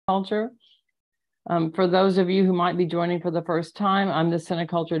Cineculture. For those of you who might be joining for the first time, I'm the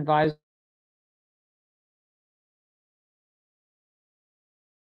Cineculture Advisor.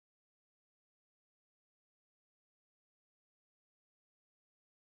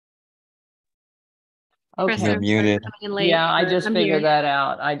 Okay. You're muted. Yeah, I just figured that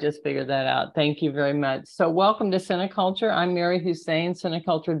out. Thank you very much. So welcome to Cineculture. I'm Mary Hussein,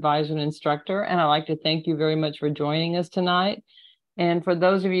 Cineculture Advisor and Instructor, and I'd like to thank you very much for joining us tonight. And for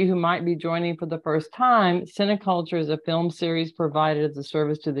those of you who might be joining for the first time, Cineculture is a film series provided as a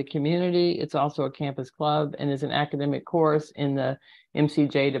service to the community. It's also a campus club and is an academic course in the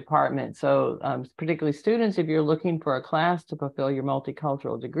MCJ department. So particularly students, if you're looking for a class to fulfill your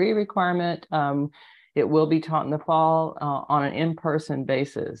multicultural degree requirement, it will be taught in the fall on an in-person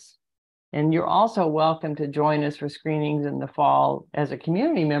basis. And you're also welcome to join us for screenings in the fall as a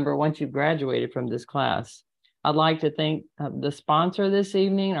community member once you've graduated from this class. I'd like to thank the sponsor this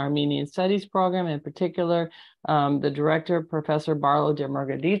evening, Armenian Studies Program, in particular, the director, Professor Barlo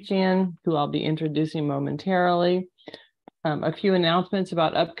Demirgadichian, who I'll be introducing momentarily. A few announcements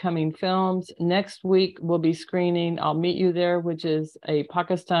about upcoming films. Next week, we'll be screening I'll Meet You There, which is a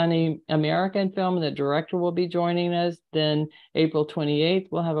Pakistani-American film, and the director will be joining us. Then April 28th,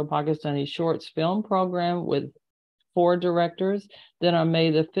 we'll have a Pakistani shorts film program with 4 directors. Then on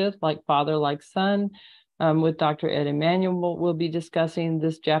May the 5th, Like Father, Like Son, with Dr. Ed Emanuel, we'll be discussing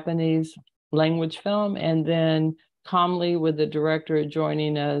this Japanese language film, and then Kamli with the director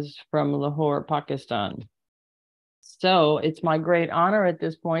joining us from Lahore, Pakistan. So it's my great honor at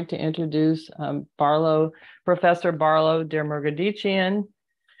this point to introduce Professor Barlo Demirgadichian.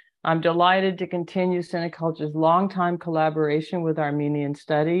 I'm delighted to continue Cineculture's longtime collaboration with Armenian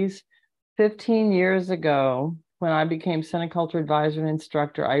Studies. 15 years ago, when I became Cineculture Advisor and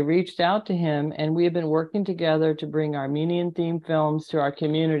Instructor, I reached out to him, and we have been working together to bring Armenian-themed films to our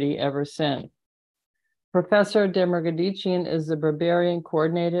community ever since. Professor Demirgadichian is the Berberian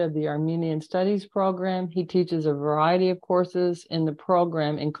coordinator of the Armenian Studies program. He teaches a variety of courses in the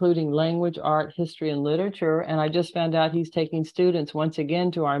program, including language, art, history, and literature. And I just found out he's taking students once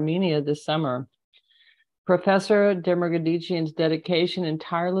again to Armenia this summer. Professor Demirgadichian's dedication and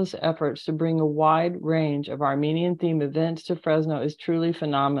tireless efforts to bring a wide range of Armenian-themed events to Fresno is truly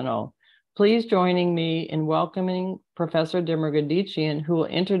phenomenal. Please join me in welcoming Professor Demirgadichian, who will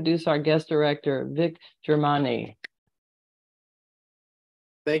introduce our guest director, Vic Gerami.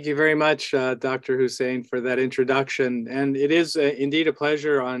 Thank you very much, Dr. Hussein, for that introduction. And it is indeed a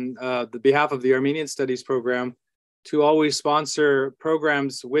pleasure on the behalf of the Armenian Studies program to always sponsor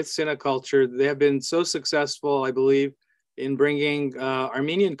programs with Cineculture. They have been so successful, I believe, in bringing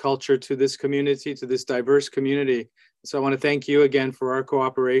Armenian culture to this community, to this diverse community. So I want to thank you again for our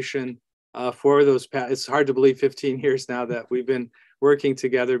cooperation for those past, it's hard to believe 15 years now that we've been working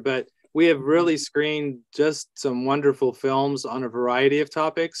together, but we have really screened just some wonderful films on a variety of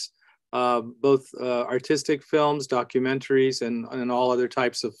topics, both artistic films, documentaries, and all other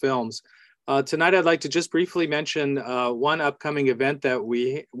types of films. Tonight, I'd like to just briefly mention one upcoming event that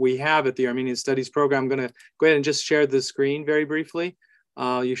we have at the Armenian Studies program. I'm going to go ahead and just share the screen very briefly.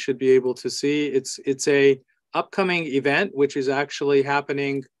 You should be able to see it's a upcoming event, which is actually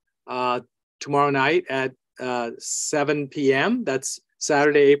happening tomorrow night at 7 p.m. That's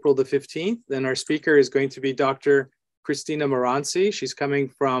Saturday, April the 15th. Then our speaker is going to be Dr. Christina Moranci. She's coming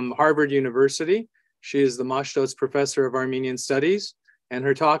from Harvard University. She is the Mashtots Professor of Armenian Studies, and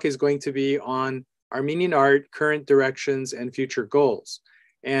her talk is going to be on Armenian art, current directions, and future goals.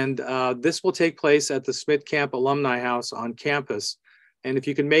 And this will take place at the Smith Camp Alumni House on campus. And if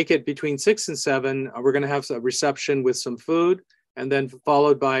you can make it between 6 and 7, we're going to have a reception with some food, and then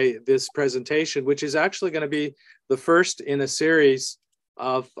followed by this presentation, which is actually going to be the first in a series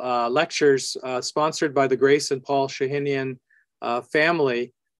of lectures sponsored by the Grace and Paul Shahinian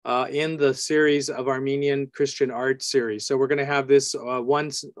family in the series of Armenian Christian art series. So we're going to have this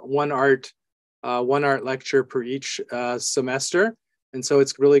one art lecture per each semester. And so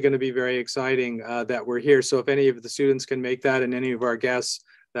it's really going to be very exciting that we're here. So if any of the students can make that and any of our guests,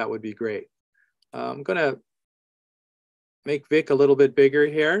 that would be great. I'm going to make Vic a little bit bigger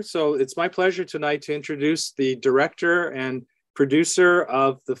here. So it's my pleasure tonight to introduce the director and producer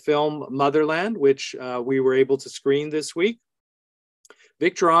of the film Motherland, which we were able to screen this week.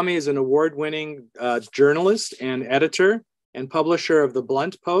 Vic Gerami is an award-winning journalist and editor and publisher of The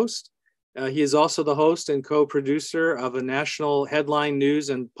Blunt Post. He is also the host and co-producer of a national headline news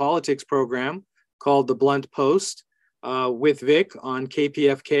and politics program called The Blunt Post with Vic on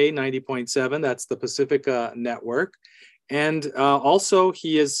KPFK 90.7. That's the Pacifica network. And also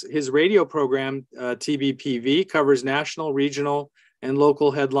his radio program, TBPV, covers national, regional, and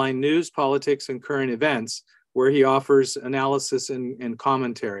local headline news, politics, and current events, where he offers analysis and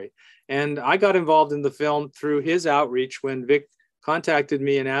commentary. And I got involved in the film through his outreach when Vic contacted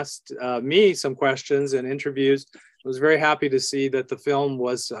me and asked me some questions and interviews. I was very happy to see that the film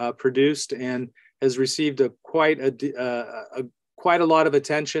was produced and has received quite a lot of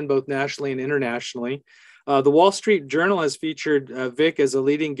attention, both nationally and internationally. The Wall Street Journal has featured Vic as a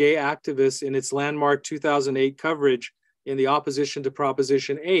leading gay activist in its landmark 2008 coverage in the opposition to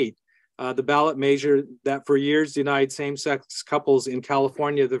Proposition 8, the ballot measure that for years denied same-sex couples in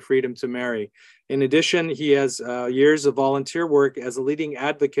California the freedom to marry. In addition, he has years of volunteer work as a leading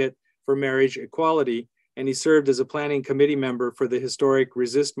advocate for marriage equality, and he served as a planning committee member for the historic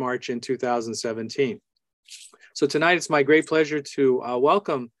Resist March in 2017. So tonight it's my great pleasure to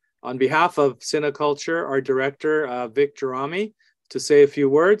welcome, on behalf of Cineculture, our director, Vic Gerami, to say a few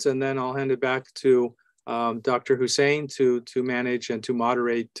words, and then I'll hand it back to Dr. Hussein to manage and to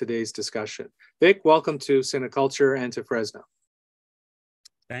moderate today's discussion. Vic, welcome to Cineculture and to Fresno.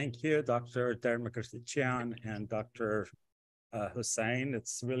 Thank you, Dr. Dermakersichian and Dr. Hussein.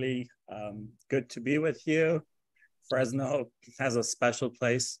 It's really good to be with you. Fresno has a special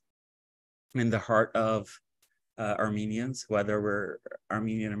place in the heart of Armenians, whether we're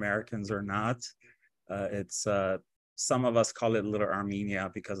Armenian Americans or not. It's some of us call it Little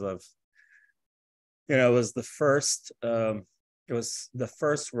Armenia because of, it was the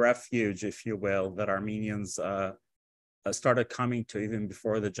first refuge, if you will, that Armenians started coming to even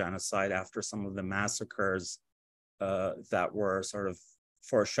before the genocide, after some of the massacres that were sort of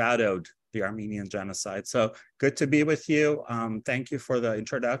foreshadowed the Armenian genocide. So good to be with you. Thank you for the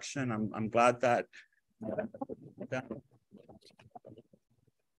introduction. I'm glad that,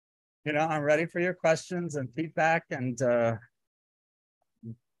 I'm ready for your questions and feedback, and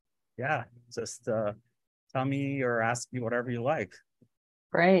yeah, just tell me or ask me whatever you like.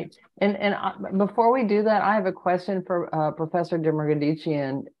 Great. And before we do that, I have a question for Professor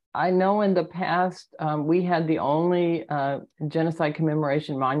Demirgadician. I know in the past, we had the only genocide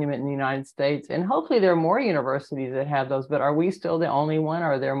commemoration monument in the United States, and hopefully there are more universities that have those, but are we still the only one,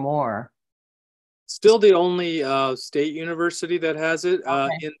 or are there more? Still the only state university that has it.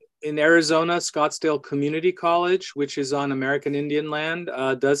 Okay. In Arizona, Scottsdale Community College, which is on American Indian land,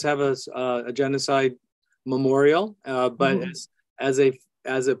 does have a genocide memorial, but as a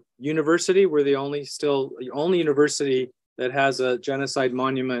university, we're the only university that has a genocide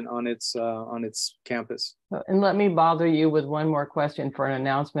monument on its campus. And let me bother you with one more question for an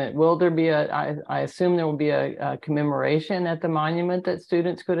announcement. Will there be I assume there will be a commemoration at the monument that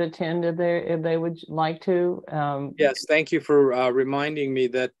students could attend if they would like to? Yes, thank you for reminding me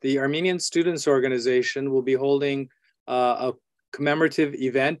that the Armenian Students Organization will be holding a commemorative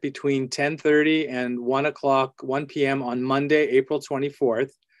event between 10:30 and 1 p.m. on Monday, April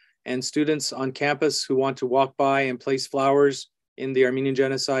 24th. And students on campus who want to walk by and place flowers in the Armenian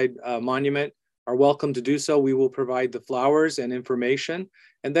Genocide Monument are welcome to do so. We will provide the flowers and information.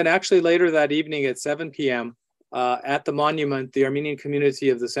 And then actually later that evening at 7 p.m. At the monument, the Armenian community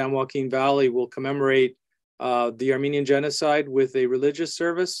of the San Joaquin Valley will commemorate the Armenian Genocide with a religious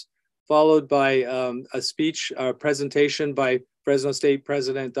service, followed by a speech presentation by Fresno State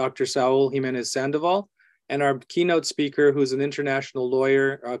President Dr. Saul Jimenez Sandoval, and our keynote speaker, who's an international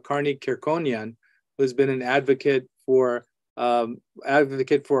lawyer, Karni Kirkonian, who's been an advocate for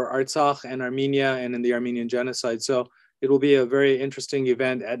Artsakh and Armenia and in the Armenian genocide. So it will be a very interesting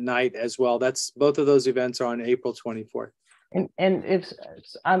event at night as well. Both of those events are on April 24th. And if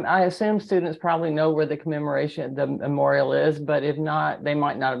I assume students probably know where the memorial is, but if not, they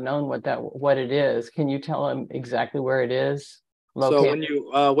might not have known what it is. Can you tell them exactly where it is located?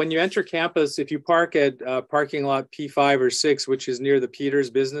 So when you enter campus, if you park at parking lot P5 or 6, which is near the Peters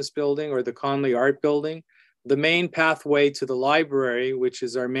Business Building or the Conley Art Building, the main pathway to the library, which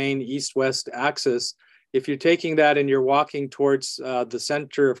is our main east-west axis, if you're taking that and you're walking towards the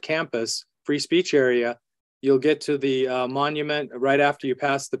center of campus, free speech area, you'll get to the monument right after you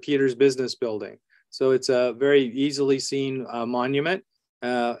pass the Peters Business Building. So it's a very easily seen monument.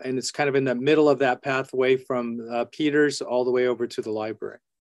 And it's kind of in the middle of that pathway from Peters all the way over to the library.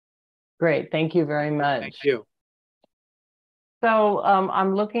 Great, thank you very much. Thank you. So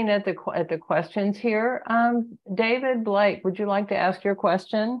I'm looking at the questions here. David Blake, would you like to ask your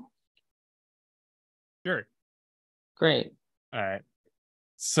question? Sure. Great. All right.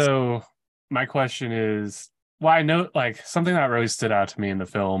 So my question is, well, I know something that really stood out to me in the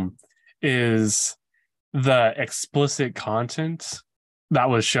film is the explicit content that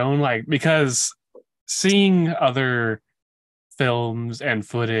was shown, because seeing other films and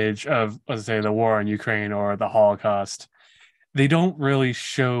footage of, let's say, the war in Ukraine or the Holocaust, they don't really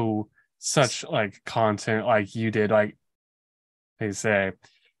show such like content like you did, like they say,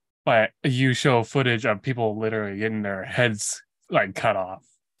 but you show footage of people literally getting their heads like cut off.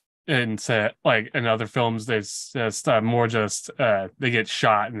 And say like in other films, there's just more just they get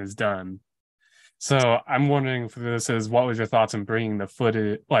shot and it's done. So I'm wondering for this is what was your thoughts on bringing the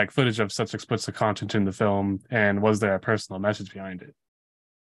footage of such explicit content in the film, and was there a personal message behind it?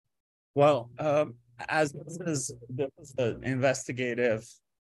 Well, as this is an investigative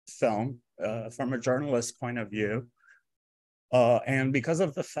film from a journalist point of view, and because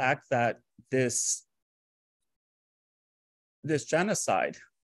of the fact that this genocide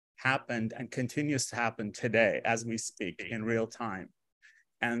happened and continues to happen today as we speak in real time,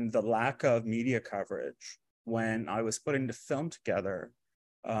 and the lack of media coverage, when I was putting the film together,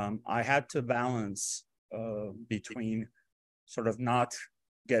 I had to balance between sort of not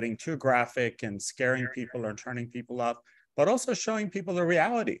getting too graphic and scaring people or turning people off, but also showing people the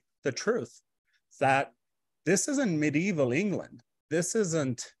reality, the truth, that this isn't medieval England. This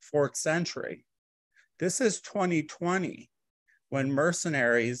isn't 4th century. This is 2020, when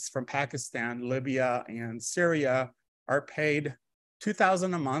mercenaries from Pakistan, Libya, and Syria are paid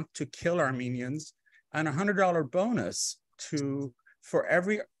 $2,000 a month to kill Armenians and a $100 bonus for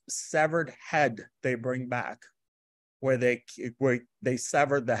every severed head they bring back, where they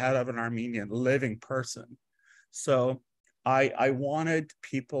severed the head of an Armenian living person. So I wanted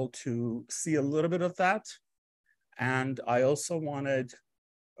people to see a little bit of that. And I also wanted,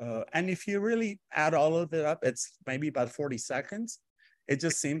 and if you really add all of it up, it's maybe about 40 seconds. It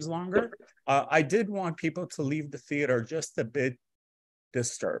just seems longer. I did want people to leave the theater just a bit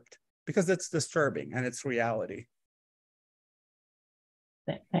disturbed, because it's disturbing and it's reality.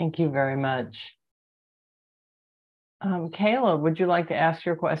 Thank you very much. Kayla, would you like to ask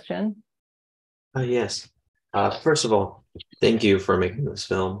your question? Yes. First of all, thank you for making this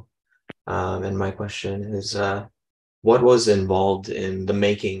film. And my question is, what was involved in the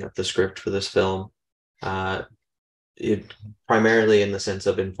making of the script for this film? It primarily in the sense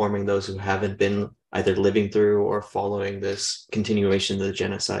of informing those who haven't been either living through or following this continuation of the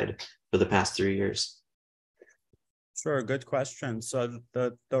genocide for the past 3 years. Sure, good question. So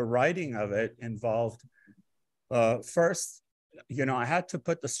the writing of it involved, first, I had to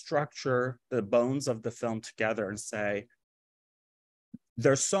put the structure, the bones of the film together and say,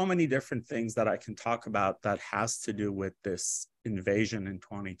 there's so many different things that I can talk about that has to do with this invasion in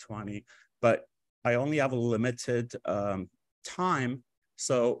 2020, but I only have a limited time.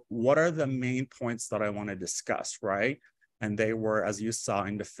 So what are the main points that I want to discuss, right? And they were, as you saw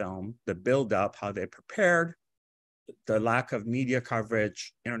in the film, the build-up, how they prepared, the lack of media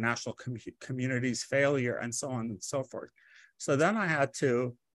coverage, international communities' failure, and so on and so forth. So then I had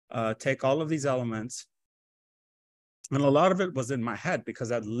to take all of these elements, and a lot of it was in my head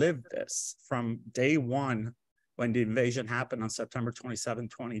because I'd lived this from day one. When the invasion happened on September 27,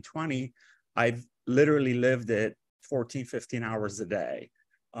 2020, I've literally lived it 14, 15 hours a day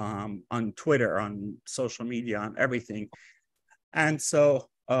on Twitter, on social media, on everything. And so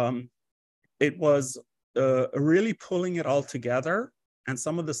it was really pulling it all together, and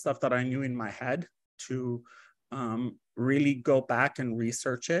some of the stuff that I knew in my head to really go back and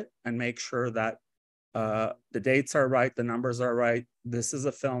research it and make sure that the dates are right, the numbers are right. This is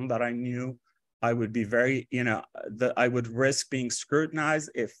a film that I knew I would be very, that I would risk being scrutinized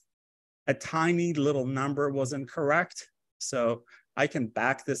if a tiny little number was incorrect. So I can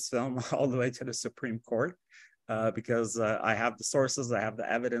back this film all the way to the Supreme Court because I have the sources, I have the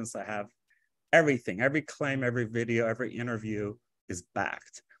evidence, I have everything, every claim, every video, every interview is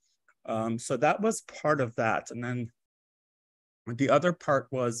backed. So that was part of that. And then the other part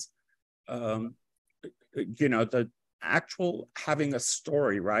was, the actual having a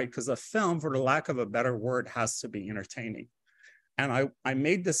story, right? Because a film, for the lack of a better word, has to be entertaining. And I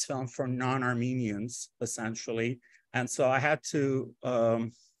made this film for non-Armenians, essentially. And so I had to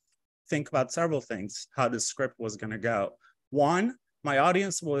think about several things, how the script was going to go. One, my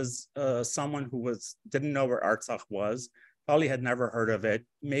audience was someone who didn't know where Artsakh was, probably had never heard of it,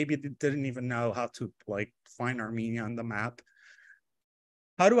 maybe didn't even know how to find Armenia on the map.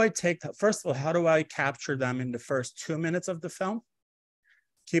 How do I first of all, how do I capture them in the first 2 minutes of the film,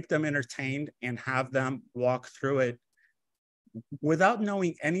 keep them entertained, and have them walk through it without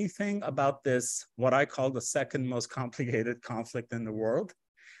knowing anything about this, what I call the second most complicated conflict in the world.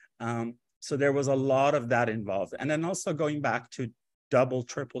 So there was a lot of that involved. And then also going back to double,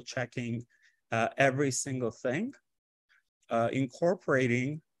 triple checking every single thing,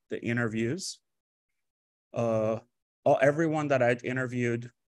 incorporating the interviews, everyone that I'd interviewed,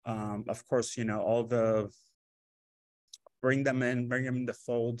 of course, all the bring them in the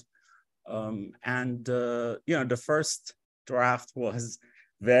fold. The first draft was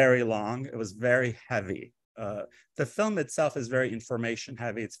very long. It was very heavy. The film itself is very information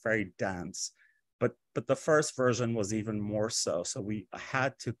heavy. It's very dense, but the first version was even more so. So we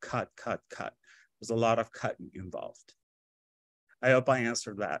had to cut. There's a lot of cutting involved. I hope I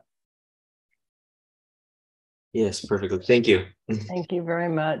answered that. Yes, perfectly. Thank you. Thank you very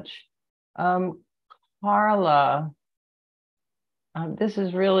much. Carla, this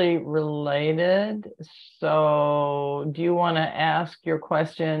is really related. So do you want to ask your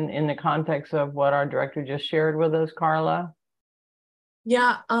question in the context of what our director just shared with us, Carla?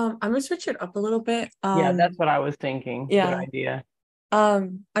 Yeah, I'm gonna switch it up a little bit. Yeah, that's what I was thinking. Yeah. Good idea.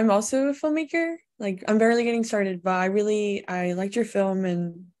 I'm also a filmmaker. Like, I'm barely getting started, but I liked your film,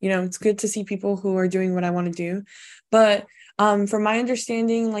 and it's good to see people who are doing what I want to do. But from my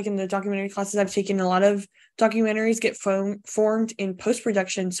understanding, like in the documentary classes I've taken, a lot of documentaries get formed in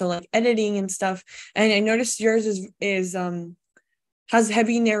post-production, so like editing and stuff. And I noticed yours is has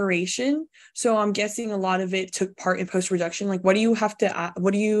heavy narration, so I'm guessing a lot of it took part in post-production. Like, what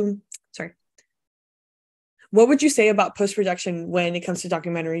would you say about post-production when it comes to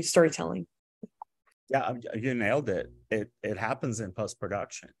documentary storytelling? Yeah, you nailed it. It happens in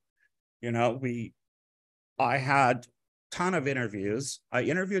post-production. I had a ton of interviews. I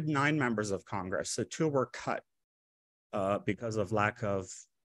interviewed 9 members of Congress, so 2 were cut because of lack of,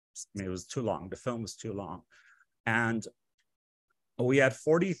 it was too long. The film was too long. And we had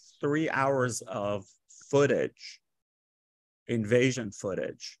 43 hours of footage, invasion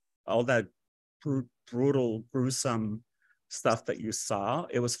footage, all that brutal, gruesome stuff that you saw.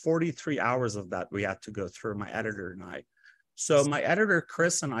 It was 43 hours of that we had to go through, my editor and I. So my editor,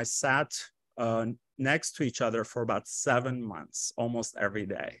 Chris, and I sat next to each other for about 7 months, almost every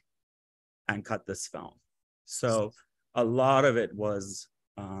day, and cut this film. So a lot of it was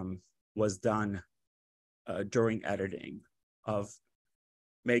done during editing, of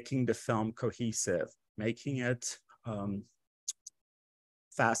making the film cohesive, making it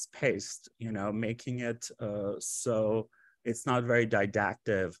fast-paced, making it so it's not very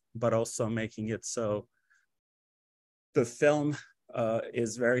didactic, but also making it so the film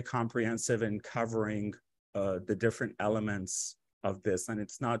is very comprehensive in covering the different elements of this, and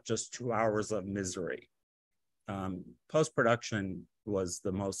it's not just 2 hours of misery. Post-production was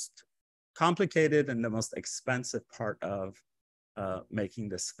the most complicated and the most expensive part of making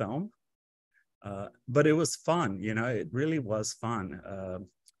this film. But it was fun, it really was fun,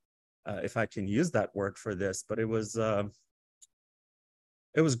 if I can use that word for this. But it was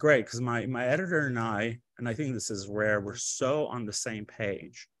great because my editor and I think this is rare, we're so on the same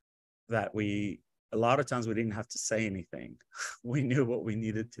page that a lot of times we didn't have to say anything. We knew what we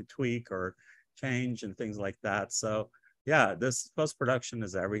needed to tweak or change and things like that. So yeah, this post-production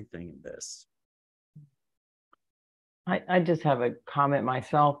is everything in this. I just have a comment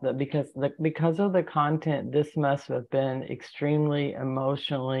myself that because of the content, this must have been extremely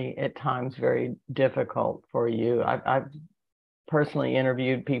emotionally at times very difficult for you. I've personally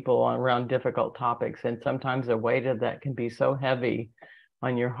interviewed people around difficult topics, and sometimes the weight of that can be so heavy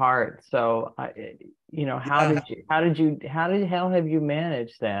on your heart. So how the hell have you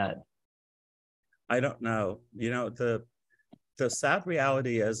managed that? I don't know. The sad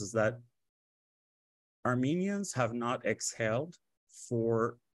reality is that Armenians have not exhaled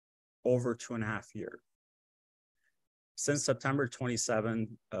for over 2.5 years. Since September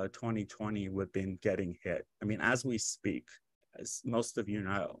 27, 2020, we've been getting hit. I mean, as we speak, as most of you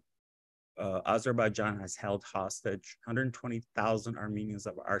know, Azerbaijan has held hostage 120,000 Armenians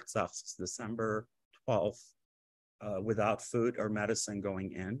of Artsakh since December 12th, without food or medicine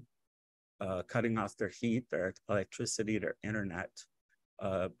going in, cutting off their heat, their electricity, their internet,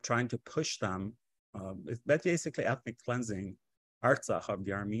 trying to push them. It's basically ethnic cleansing Artsakh of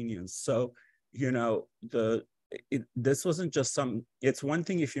the Armenians. So, this wasn't just it's one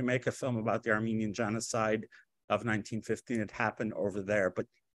thing if you make a film about the Armenian genocide of 1915, it happened over there. But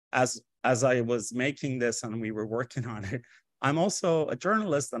as I was making this and we were working on it, I'm also a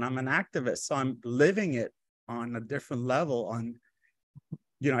journalist and I'm an activist. So I'm living it on a different level.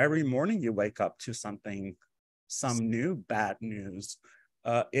 Every morning you wake up to some new bad news.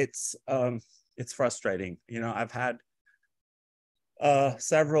 It's frustrating. I've had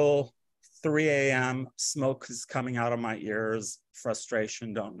several 3 a.m. smoke is coming out of my ears,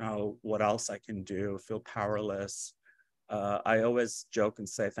 frustration, don't know what else I can do, feel powerless. I always joke and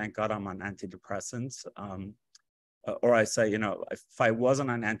say, thank God I'm on antidepressants. Or I say, if I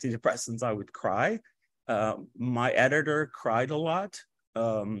wasn't on antidepressants, I would cry. My editor cried a lot.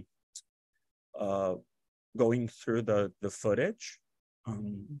 going through the footage.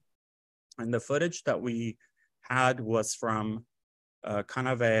 And the footage that we had was from kind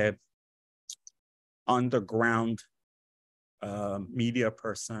of a underground media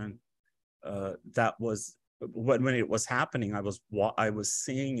person that was, when it was happening, I was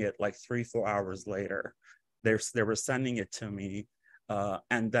seeing it like 3-4 hours later. They were sending it to me,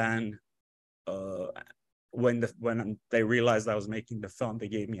 and then when they realized I was making the film, they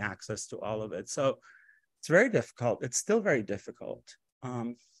gave me access to all of it. So it's very difficult. It's still very difficult.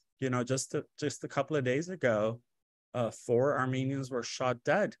 You know, just a couple of days ago, 4 Armenians were shot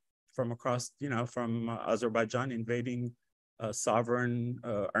dead from across, you know, from Azerbaijan invading sovereign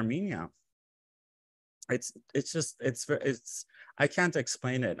Armenia. It's I can't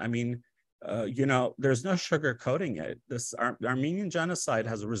explain it. I mean, you know, there's no sugarcoating it. This Armenian genocide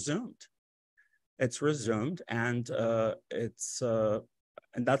has resumed. It's resumed, and and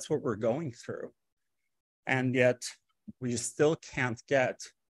that's what we're going through. And yet we still can't get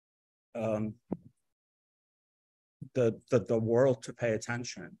the world to pay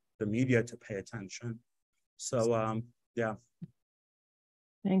attention, the media to pay attention. So yeah.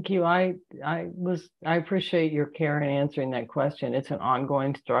 Thank you. I appreciate your care in answering that question. It's an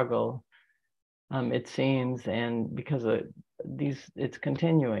ongoing struggle, it seems, and because of it's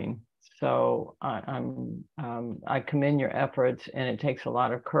continuing. So I commend your efforts, and it takes a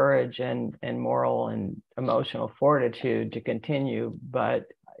lot of courage and moral and emotional fortitude to continue. But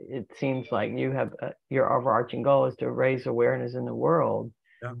it seems like you have your overarching goal is to raise awareness in the world,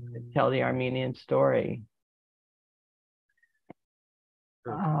 Yeah. to tell the Armenian story.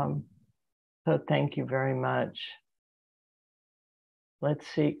 So thank you very much. Let's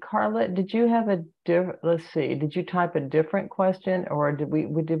see, Carla, did you have let's see, did you type a different question, or did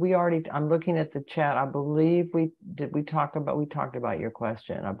we already, I'm looking at the chat. I believe we talked about your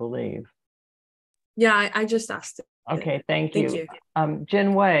question, I believe. Yeah, I just asked it. Okay, thank you.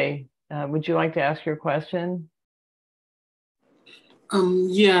 Jin Wei, would you like to ask your question?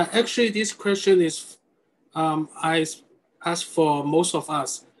 Yeah, actually this question is, I asked for most of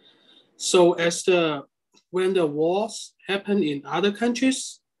us. So when the wars happen in other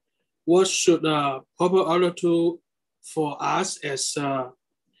countries, what should proper attitude for us as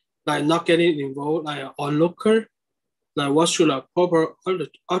like not getting involved, like onlooker? Like what should a proper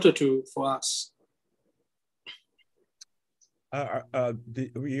attitude for us?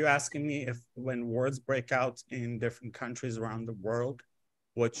 Were you asking me if when wars break out in different countries around the world,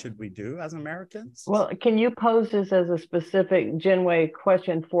 what should we do as Americans? Well, can you pose this as a specific Jinwei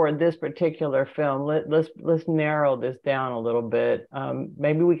question for this particular film? Let's narrow this down a little bit.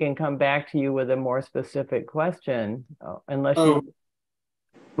 Maybe we can come back to you with a more specific question, unless you.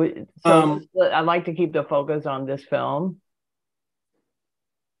 I'd like to keep the focus on this film.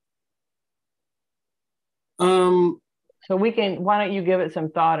 So we can. Why don't you give it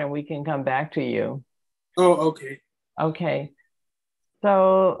some thought, and we can come back to you. Oh, okay. Okay.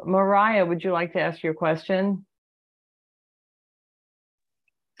 So, Mariah, would you like to ask your question?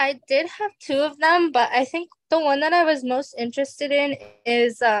 I did have 2 of them, but I think the one that I was most interested in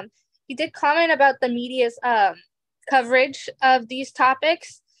is you did comment about the media's coverage of these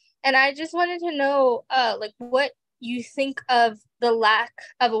topics, and I just wanted to know like what you think of the lack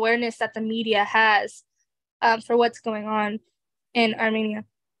of awareness that the media has for what's going on in Armenia.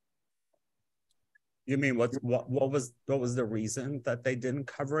 You mean what was the reason that they didn't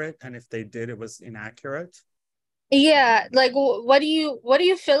cover it, and if they did, it was inaccurate? Yeah, like what do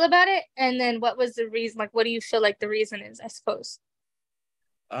you feel about it, and then what was the reason? Like, what do you feel like the reason is? I suppose.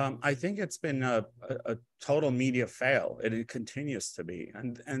 I think it's been a total media fail. It continues to be,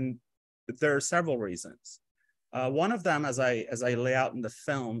 and there are several reasons. One of them, as I lay out in the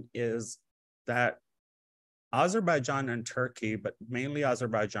film, is that Azerbaijan and Turkey, but mainly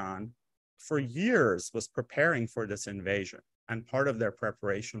Azerbaijan, for years was preparing for this invasion. And part of their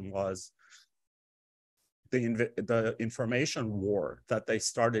preparation was the information war that they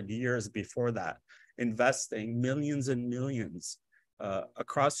started years before that, investing millions and millions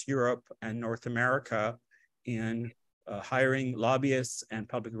across Europe and North America in hiring lobbyists and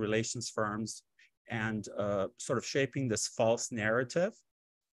public relations firms and sort of shaping this false narrative.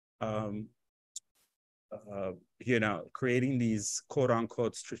 You know, creating these quote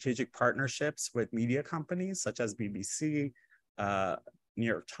unquote strategic partnerships with media companies such as BBC, New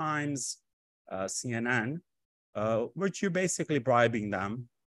York Times, CNN, which you're basically bribing them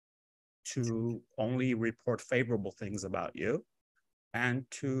to only report favorable things about you and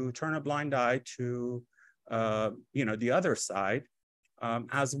to turn a blind eye to, you know, the other side,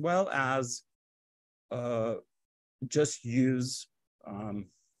 as well as just use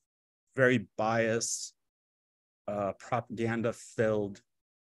very biased propaganda-filled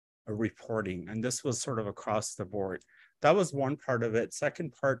reporting. And this was sort of across the board. That was one part of it.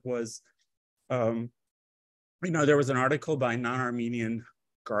 Second part was, there was an article by a non-Armenian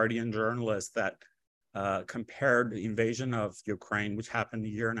Guardian journalist that compared the invasion of Ukraine, which happened a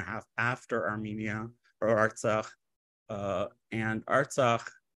year and a half after Armenia or Artsakh,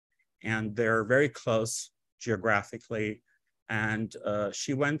 and they're very close geographically. And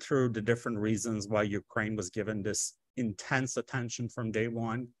she went through the different reasons why Ukraine was given this intense attention from day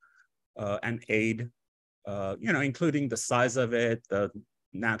one, and aid, including the size of it, the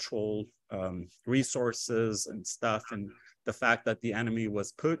natural resources and stuff, and the fact that the enemy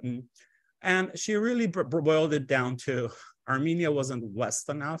was Putin. And she really boiled it down to Armenia wasn't West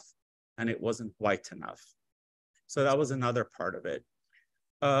enough and it wasn't white enough. So that was another part of it.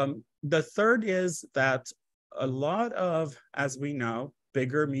 The third is that a lot of, as we know,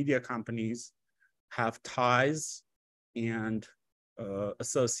 bigger media companies have ties and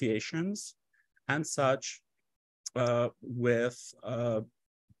associations and such with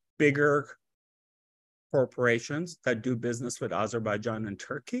bigger corporations that do business with Azerbaijan and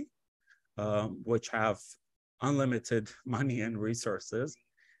Turkey, which have unlimited money and resources.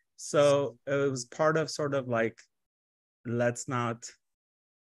 So it was part of sort of like, let's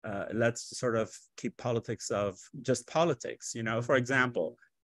sort of keep politics of just politics. For example,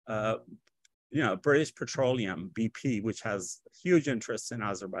 British Petroleum, BP, which has huge interests in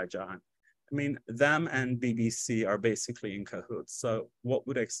Azerbaijan. I mean, them and BBC are basically in cahoots. So what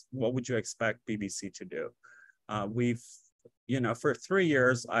would you expect BBC to do? For 3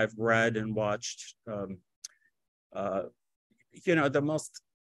 years, I've read and watched, the most,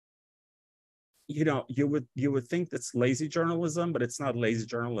 you would think it's lazy journalism, but it's not lazy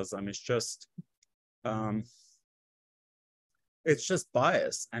journalism. It's just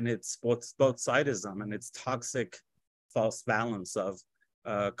bias, and it's both sidism, and it's toxic false balance of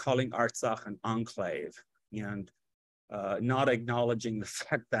calling Artsakh an enclave and not acknowledging the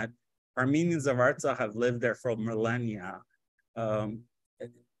fact that Armenians of Artsakh have lived there for millennia.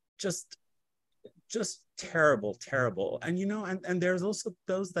 Just terrible. And and there's also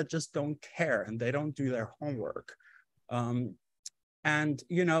those that just don't care and they don't do their homework. We're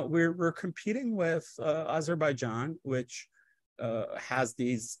competing with Azerbaijan, which has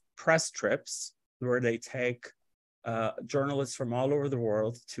these press trips where they take journalists from all over the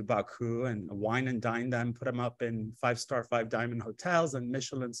world to Baku and wine and dine them, put them up in 5-star, 5-diamond hotels and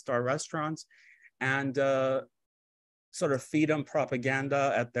Michelin star restaurants, and sort of feed them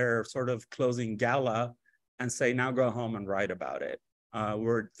propaganda at their sort of closing gala and say, now go home and write about it.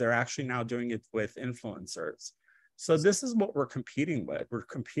 They're actually now doing it with influencers. So this is what we're competing with. We're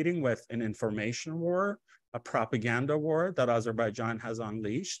competing with an information war, a propaganda war that Azerbaijan has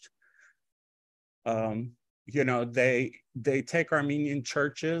unleashed. They take Armenian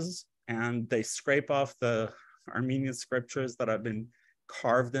churches and they scrape off the Armenian scriptures that have been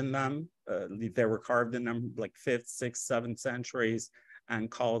carved in them. They were carved in them like 5th, 6th, 7th centuries,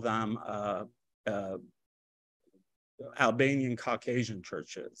 and call them Albanian Caucasian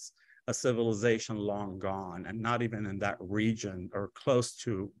churches, a civilization long gone and not even in that region or close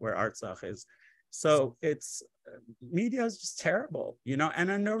to where Artsakh is. So it's media is just terrible, and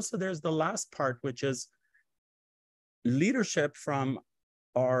then also there's the last part, which is leadership from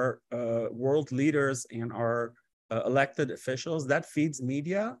our world leaders and our elected officials. That feeds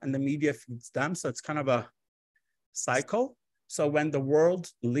media and the media feeds them. So it's kind of a cycle. So when the world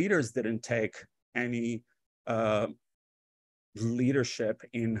leaders didn't take any leadership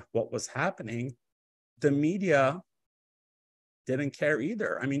in what was happening, the media didn't care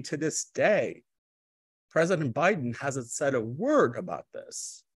either. I mean, to this day, President Biden hasn't said a word about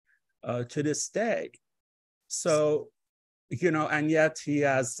this to this day. So, and yet he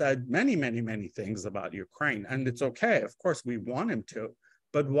has said many, many, many things about Ukraine, and it's okay. Of course, we want him to,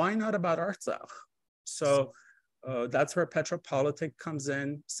 but why not about Artsakh? So that's where petropolitics comes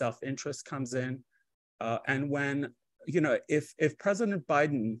in, self-interest comes in. And when, if President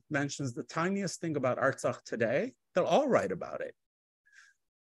Biden mentions the tiniest thing about Artsakh today, they'll all write about it.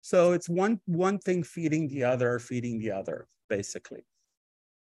 So it's one thing feeding the other, basically.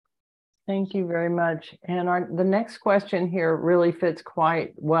 Thank you very much. And the next question here really fits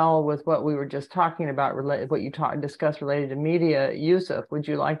quite well with what we were just talking about, what you discussed related to media. Yusuf, would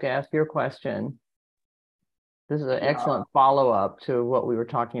you like to ask your question? This is an excellent follow-up to what we were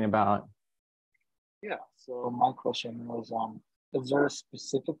talking about. Yeah, so my question was, is there a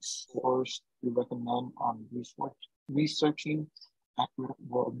specific source you recommend on researching accurate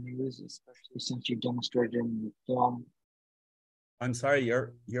world news, especially since you demonstrated in the film I'm sorry,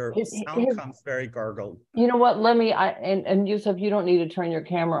 your sound comes very gargled. You know what? Let me, and Yusuf, you don't need to turn your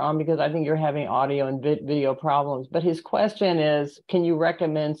camera on because I think you're having audio and video problems. But his question is, can you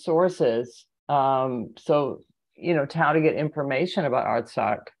recommend sources? So, you know, to how to get information about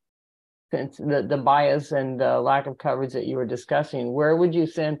ArtSoc, since the bias and the lack of coverage that you were discussing, where would you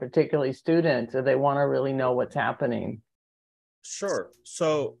send particularly students if they want to really know what's happening? Sure.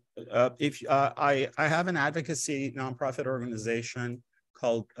 So I have an advocacy nonprofit organization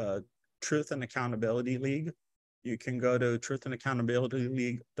called Truth and Accountability League. You can go to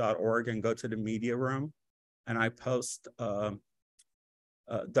truthandaccountabilityleague.org and go to the media room, and I post the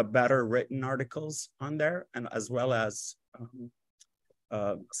better written articles on there, and as well as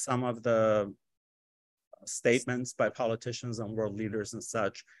some of the statements by politicians and world leaders and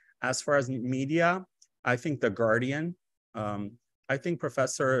such. As far as media, I think The Guardian, I think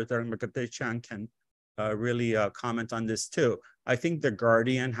Professor Dermakatechan can really comment on this too. I think The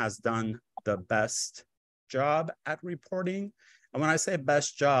Guardian has done the best job at reporting. And when I say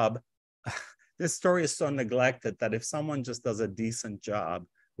best job, this story is so neglected that if someone just does a decent job,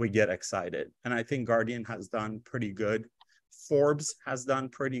 we get excited. And I think Guardian has done pretty good. Forbes has done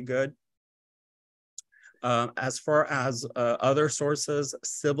pretty good. As far as other sources,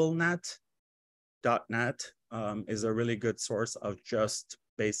 civilnet.net is a really good source of just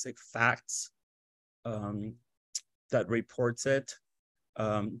basic facts that reports it.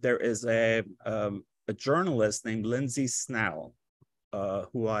 There is a journalist named Lindsay Snell,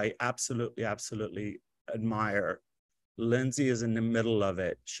 who I absolutely admire. Lindsay is in the middle of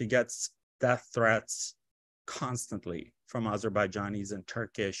it. She gets death threats constantly from Azerbaijanis and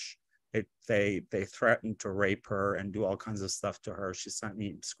Turkish. They threaten to rape her and do all kinds of stuff to her. She sent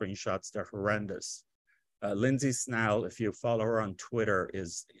me screenshots. They're horrendous. Lindsay Snell, if you follow her on Twitter,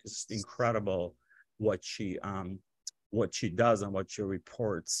 is incredible what she does and what she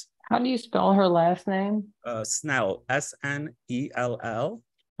reports. How do you spell her last name? Snell, S-N-E-L-L.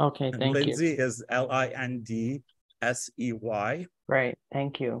 Okay, thank you. Lindsay is L-I-N-D-S-E-Y. Great,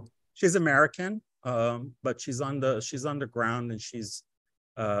 thank you. She's American, but she's on the ground, and she's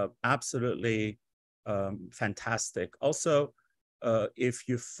absolutely fantastic. Also, if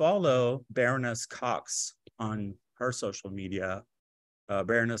you follow Baroness Cox on her social media,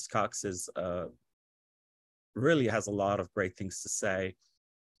 Baroness Cox is really has a lot of great things to say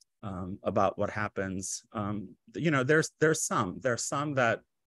about what happens. You know, there's some that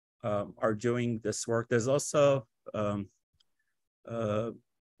are doing this work. There's also Uzey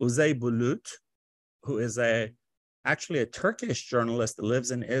Bulut, who is actually a Turkish journalist that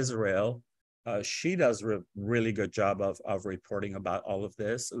lives in Israel. She does a really good job of reporting about all of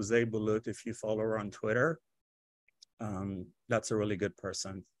this. Uzey Bulut, if you follow her on Twitter, that's a really good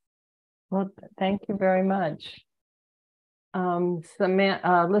person. Well, thank you very much.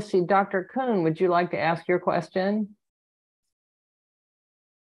 Let's see, Dr. Kuhn, would you like to ask your question?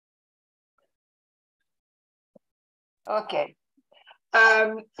 Okay.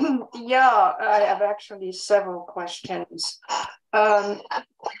 Yeah, I have actually several questions.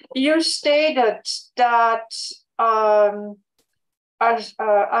 You stated that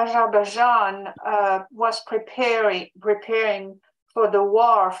Azerbaijan was preparing for the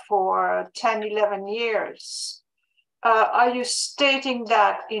war for 10, 11 years. Are you stating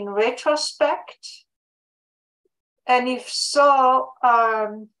that in retrospect? And if so,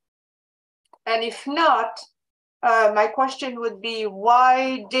 and if not, my question would be,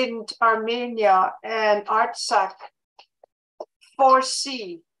 why didn't Armenia and ArtSoc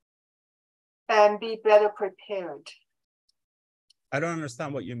foresee and be better prepared? I don't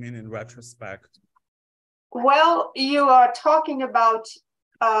understand what you mean in retrospect. Well, you are talking about,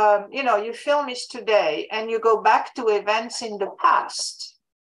 you know, your film is today and you go back to events in the past.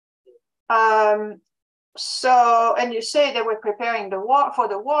 So, and you say they were preparing for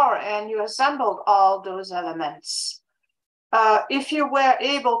the war and you assembled all those elements. If you were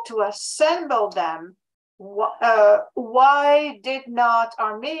able to assemble them, why did not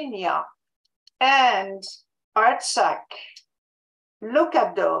Armenia and ArtSoc look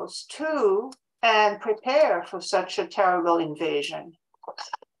at those too and prepare for such a terrible invasion?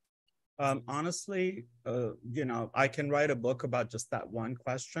 Honestly, you know, I can write a book about just that one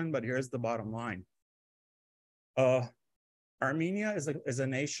question, but here's the bottom line. Armenia is a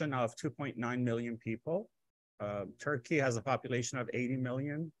nation of 2.9 million people. Turkey has a population of 80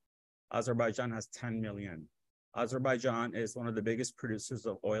 million. Azerbaijan has 10 million. Azerbaijan is one of the biggest producers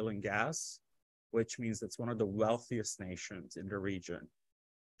of oil and gas, which means it's one of the wealthiest nations in the region.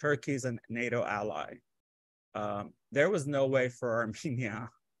 Turkey is a NATO ally. There was no way for Armenia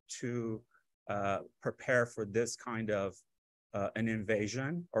to prepare for this kind of an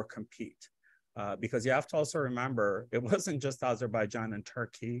invasion or compete. Because you have to also remember, it wasn't just Azerbaijan and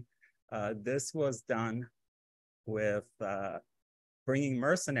Turkey. This was done with bringing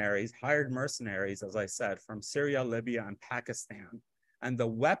mercenaries, hired mercenaries, as I said, from Syria, Libya, and Pakistan. And the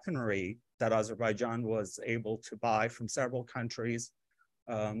weaponry that Azerbaijan was able to buy from several countries,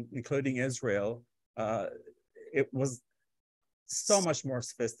 including Israel, it was so much more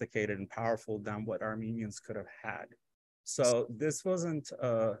sophisticated and powerful than what Armenians could have had. So this wasn't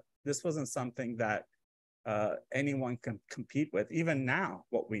something that anyone can compete with. Even now,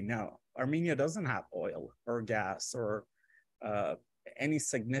 what we know, Armenia doesn't have oil or gas or any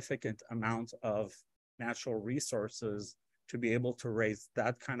significant amount of natural resources to be able to raise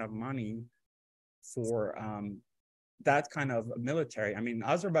that kind of money for that kind of military. I mean,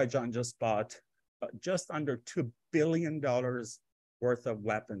 Azerbaijan just bought just under $2 billion worth of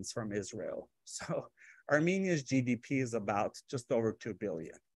weapons from Israel. So Armenia's GDP is about just over 2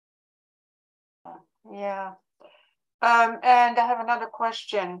 billion. Yeah. And I have another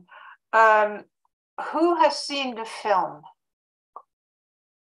question. Who has seen the film?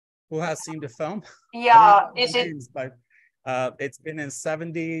 Who has seen the film? Yeah, is it? Names, but it's been in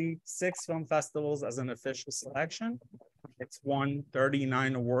 76 film festivals as an official selection. It's won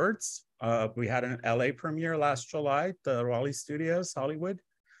 39 awards. We had an LA premiere last July, the Raleigh Studios, Hollywood.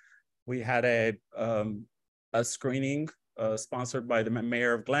 We had a screening sponsored by the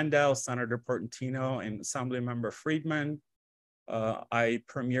mayor of Glendale, Senator Portantino, and Assemblymember Friedman. I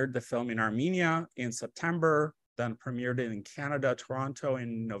premiered the film in Armenia in September, then premiered it in Canada, Toronto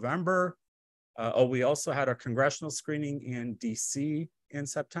in November. We also had a congressional screening in DC in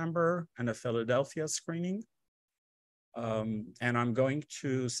September and a Philadelphia screening. And I'm going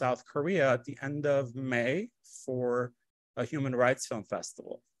to South Korea at the end of May for a Human Rights Film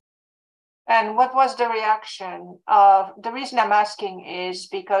Festival. And what was the reaction? The reason I'm asking is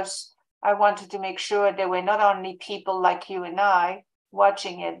because I wanted to make sure there were not only people like you and I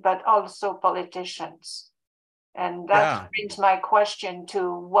watching it, but also politicians. And that brings my question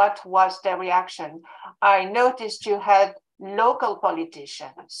to what was the reaction? I noticed you had local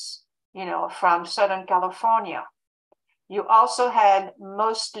politicians, you know, from Southern California. You also had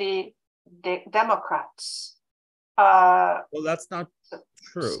mostly Democrats. Well, that's not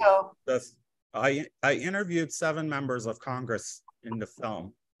true. So, I interviewed 7 members of Congress in the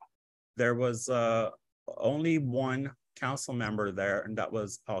film. There was only one council member there, and that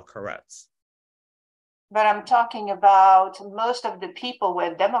was Paul Koretz. But I'm talking about most of the people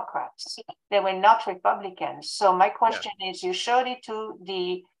were Democrats. They were not Republicans. So my question is, you showed it to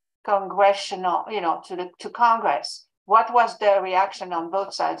the congressional, you know, to Congress. What was the reaction on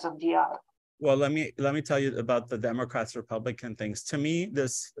both sides of the aisle? Well, let me tell you about the Democrats Republican things. To me,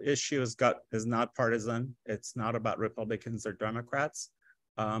 this issue is not partisan. It's not about Republicans or Democrats.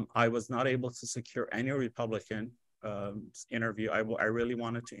 I was not able to secure any Republican interview. I really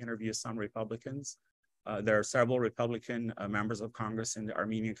wanted to interview some Republicans. There are several Republican members of Congress in the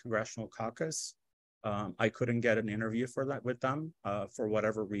Armenian Congressional Caucus. I couldn't get an interview with them for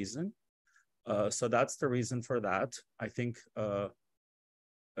whatever reason. So that's the reason for that. I think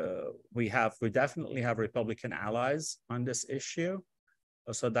we definitely have Republican allies on this issue.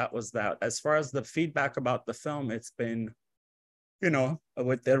 So that was that. As far as the feedback about the film, it's been, you know,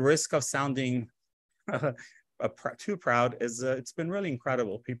 with the risk of sounding too proud, it's been really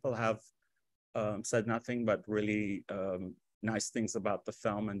incredible. People have said nothing but really nice things about the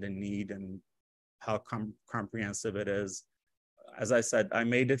film and the need and how comprehensive it is. As I said, I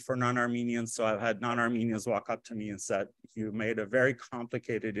made it for non-Armenians, so I've had non-Armenians walk up to me and said, you made a very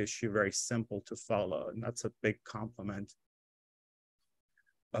complicated issue very simple to follow, and that's a big compliment.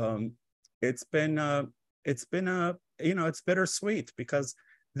 It's been you know, it's bittersweet because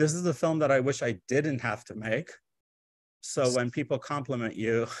this is a film that I wish I didn't have to make. So when people compliment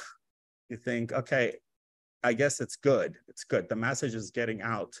you, you think, okay, I guess it's good. It's good. The message is getting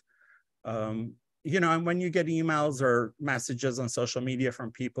out. You know, and when you get emails or messages on social media from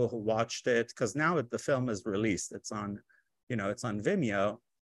people who watched it, because now the film is released, it's on, you know, it's on Vimeo.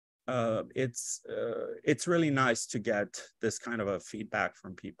 It's really nice to get this kind of a feedback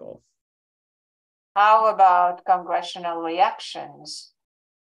from people. How about congressional reactions?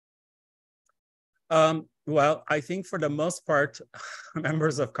 Well, I think for the most part,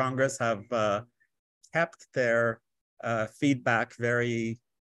 members of Congress have kept their feedback very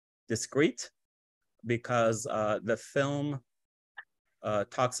discreet, because the film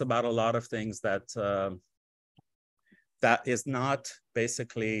talks about a lot of things that that is not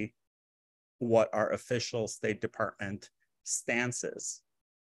basically what our official State Department stance is,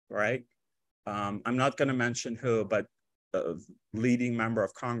 right? I'm not going to mention who, but leading member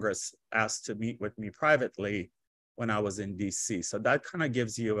of Congress asked to meet with me privately when I was in DC. So that kind of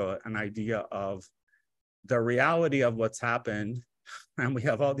gives you an idea of the reality of what's happened. And we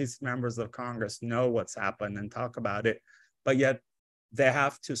have all these members of Congress know what's happened and talk about it, but yet they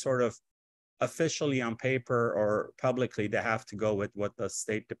have to sort of officially on paper or publicly, they have to go with what the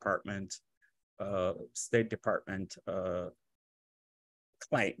State Department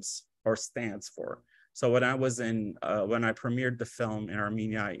claims or stands for. So when I was when I premiered the film in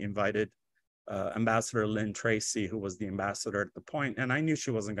Armenia, I invited Ambassador Lynn Tracy, who was the ambassador at the point, and I knew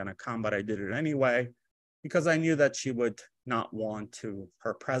she wasn't going to come, but I did it anyway, because I knew that she would not want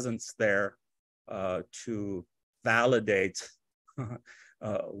her presence there to validate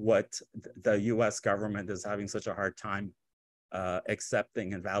what the US government is having such a hard time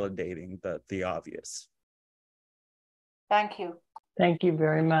accepting and validating the obvious. Thank you. Thank you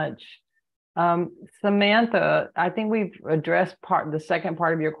very much. Samantha, I think we've addressed the second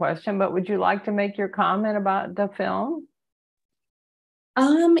part of your question, but would you like to make your comment about the film?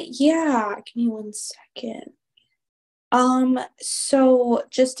 Yeah, give me 1 second. So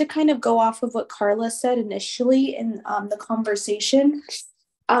just to kind of go off of what Carla said initially in the conversation,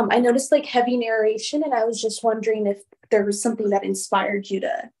 I noticed like heavy narration, and I was just wondering if there was something that inspired you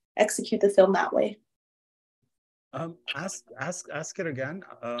to execute the film that way. Ask it again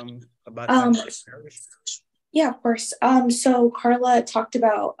about narration. Yeah, of course. So Carla talked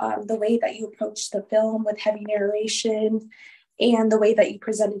about the way that you approached the film with heavy narration and the way that you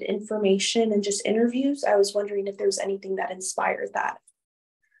presented information and just interviews. I was wondering if there's anything that inspired that.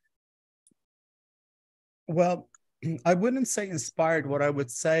 Well, I wouldn't say inspired. What I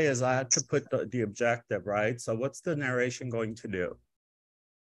would say is I had to put the objective, right? So what's the narration going to do?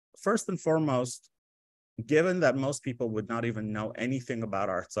 First and foremost, given that most people would not even know anything about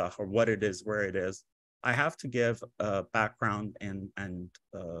Artsakh or what it is, where it is, I have to give a background and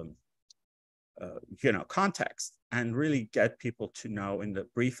context and really get people to know in the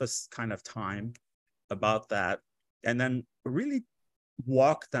briefest kind of time about that, and then really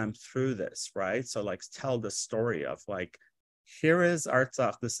walk them through this, right? So like tell the story of like, here is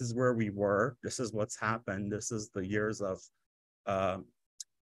Artsakh, this is where we were, this is what's happened, this is the years of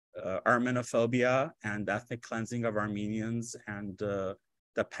Armenophobia and ethnic cleansing of Armenians and the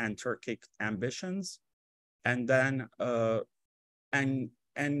pan-Turkic ambitions, and then and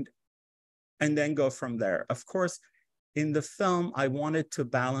then go from there. Of course, in the film, I wanted to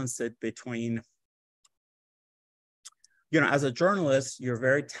balance it between, as a journalist, you're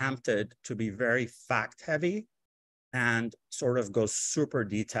very tempted to be very fact heavy and sort of go super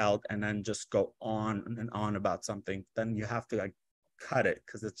detailed and then just go on and on about something. Then you have to like cut it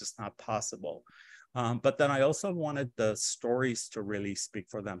because it's just not possible. But then I also wanted the stories to really speak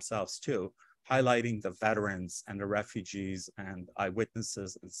for themselves too, highlighting the veterans and the refugees and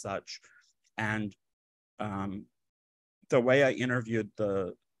eyewitnesses and such. And the way I interviewed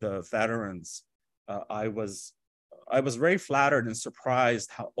the veterans, I was very flattered and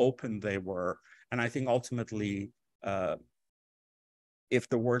surprised how open they were. And I think ultimately, if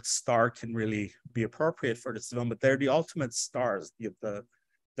the word star can really be appropriate for this film, but they're the ultimate stars, the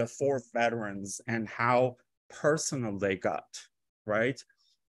 4 veterans and how personal they got, right?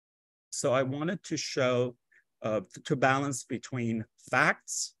 So I wanted to show, to balance between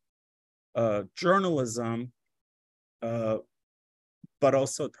facts, journalism, but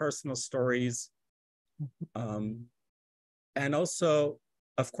also personal stories. And also,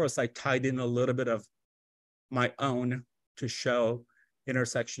 of course, I tied in a little bit of my own to show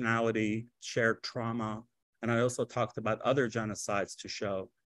intersectionality, shared trauma. And I also talked about other genocides to show,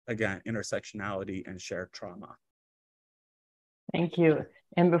 again, intersectionality and shared trauma. Thank you.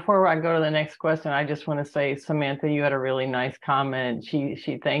 And before I go to the next question, I just want to say, Samantha, you had a really nice comment.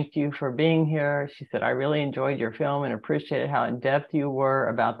 She thanked you for being here. She said, I really enjoyed your film and appreciated how in-depth you were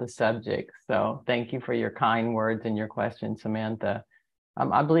about the subject. So thank you for your kind words and your question, Samantha.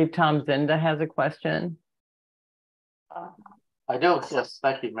 I believe Tom Zinda has a question. I do, yes.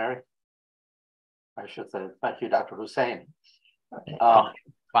 Thank you, Mary. I should say thank you, Dr. Hussein.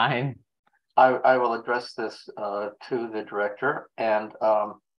 Fine. I will address this to the director, and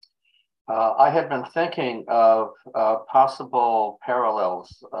I had been thinking of possible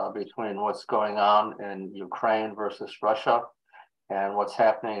parallels between what's going on in Ukraine versus Russia and what's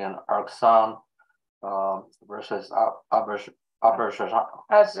happening in Artsakh versus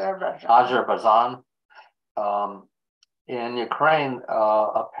Azerbaijan. In Ukraine,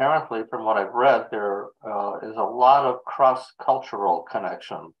 apparently, from what I've read, there is a lot of cross-cultural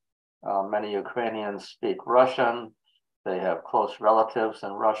connection. Many Ukrainians speak Russian. They have close relatives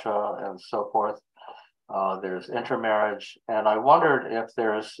in Russia and so forth. there's intermarriage, and I wondered if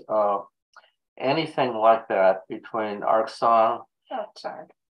there's anything like that between Artsakh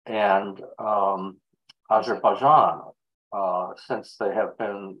and Azerbaijan, since they have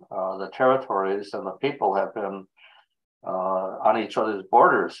been, the territories and the people have been on each other's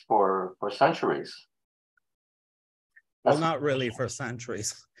borders for centuries. Well, not really for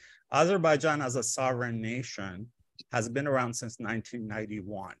centuries. Azerbaijan as a sovereign nation has been around since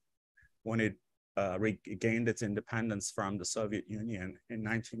 1991, when it regained its independence from the Soviet Union in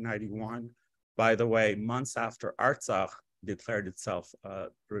 1991. By the way, months after Artsakh declared itself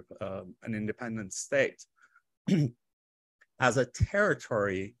an independent state. As a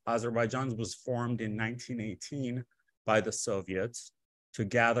territory, Azerbaijan was formed in 1918 by the Soviets to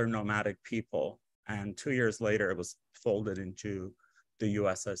gather nomadic people. And 2 years later, it was folded into the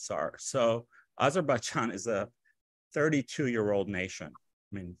USSR. So Azerbaijan is a 32-year-old nation.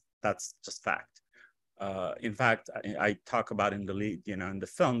 I mean, that's just fact. In fact, I talk about in the league, in the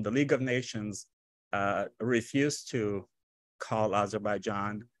film, the League of Nations refused to call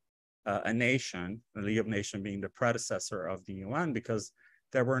Azerbaijan a nation, the League of Nations being the predecessor of the UN, because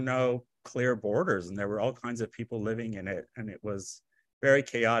there were no clear borders and there were all kinds of people living in it, and it was very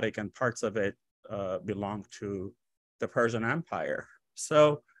chaotic, and parts of it belonged to the Persian Empire.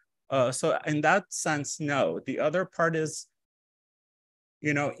 So in that sense, no. The other part is,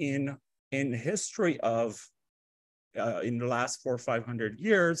 in history of in the last 400 or 500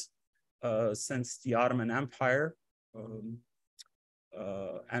 years, since the Ottoman Empire, and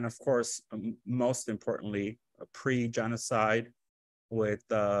of course, most importantly, pre-genocide with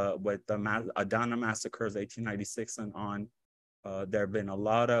the Adana massacres, 1896 and on, there have been a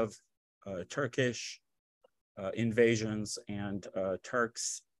lot of Turkish invasions and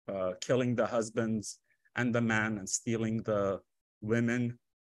Turks killing the husbands and the men and stealing the women,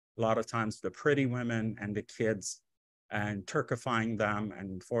 a lot of times the pretty women and the kids, and Turkifying them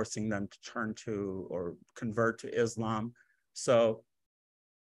and forcing them to turn to or convert to Islam. So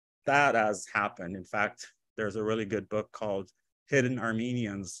that has happened. In fact, there's a really good book called Hidden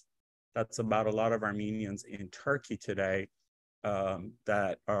Armenians that's about a lot of Armenians in Turkey today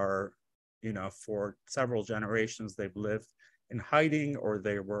that are, for several generations, they've lived in hiding, or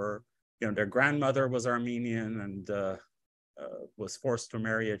they were, their grandmother was Armenian and was forced to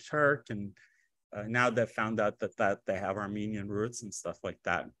marry a Turk, and now they've found out that they have Armenian roots and stuff like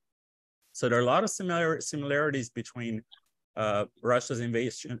that. So there are a lot of similarities between Russia's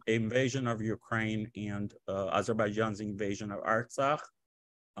invasion of Ukraine and Azerbaijan's invasion of Artsakh,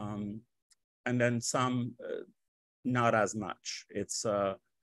 and then some not as much. It's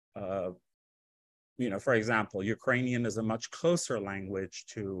for example, Ukrainian is a much closer language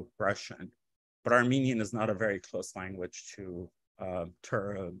to Russian, but Armenian is not a very close language to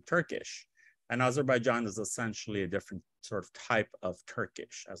Turkish. And Azerbaijan is essentially a different sort of type of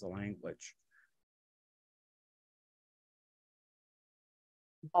Turkish as a language.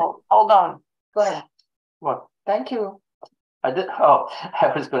 Oh, hold on. Go ahead. What? Thank you. I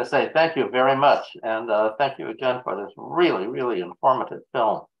was going to say thank you very much. And thank you again for this really, really informative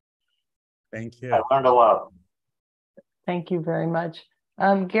film. Thank you. I learned a lot. Thank you very much.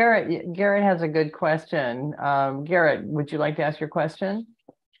 Garrett has a good question. Garrett, would you like to ask your question?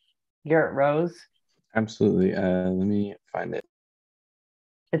 Garrett Rose. Absolutely. Let me find it.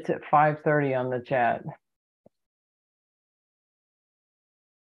 It's at 5:30 on the chat.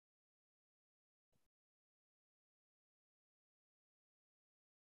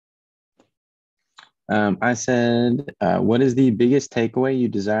 I said, what is the biggest takeaway you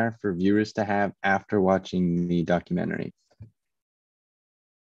desire for viewers to have after watching the documentary?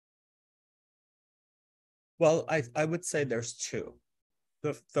 Well, I would say there's two.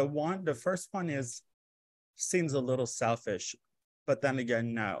 The first one seems a little selfish, but then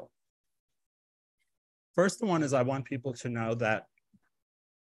again, no. First one is I want people to know that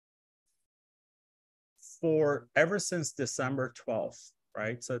ever since December 12th,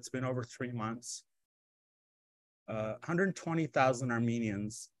 right? So it's been over 3 months. 120,000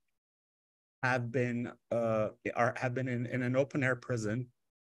 Armenians have been in an open air prison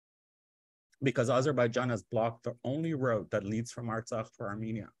because Azerbaijan has blocked the only road that leads from Artsakh to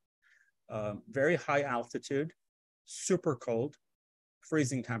Armenia. Very high altitude, super cold,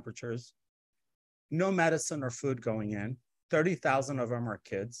 freezing temperatures, no medicine or food going in. 30,000 of them are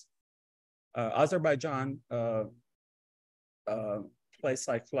kids. Azerbaijan plays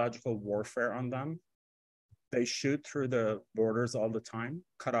psychological warfare on them. They shoot through the borders all the time,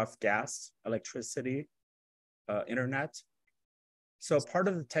 cut off gas, electricity, internet. So part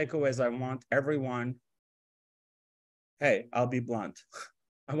of the takeaway is I want everyone, hey, I'll be blunt.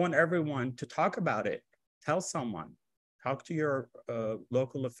 I want everyone to talk about it. tell someone, talk to your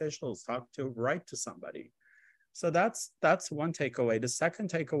local officials, write to somebody. So that's one takeaway. The second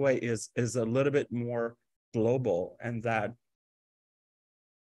takeaway is a little bit more global, and that,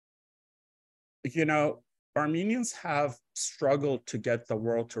 you know, Armenians have struggled to get the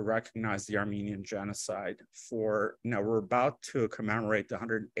world to recognize the Armenian genocide for, you know, we're about to commemorate the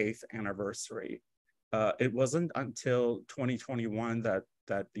 108th anniversary. It wasn't until 2021 that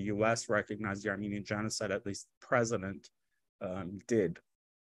the US recognized the Armenian genocide, at least the president did.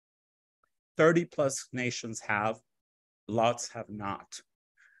 30 plus nations have, lots have not.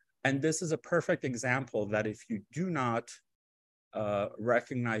 And this is a perfect example that if you do not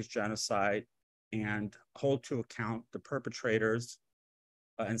recognize genocide and hold to account the perpetrators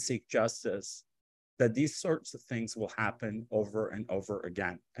and seek justice, that these sorts of things will happen over and over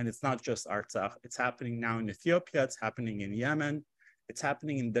again. And it's not just Artsakh, it's happening now in Ethiopia, it's happening in Yemen, it's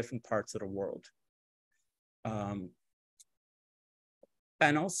happening in different parts of the world. And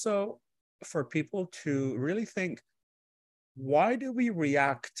also for people to really think, why do we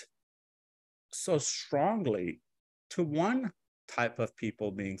react so strongly to one type of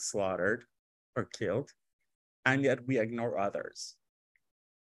people being slaughtered or killed, and yet we ignore others?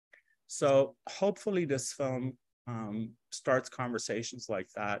 So hopefully this film starts conversations like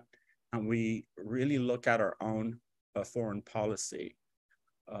that, and we really look at our own foreign policy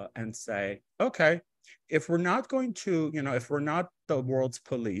and say, okay, if we're not going to, you know, if we're not the world's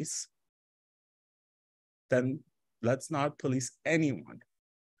police, then let's not police anyone.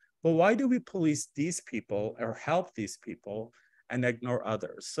 But why do we police these people or help these people and ignore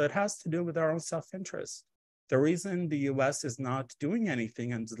others? So it has to do with our own self-interest. The reason the US is not doing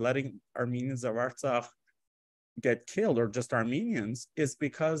anything and letting Armenians of Artsakh get killed, or just Armenians, is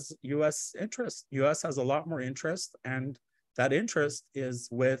because US interest. US has a lot more interest, and that interest is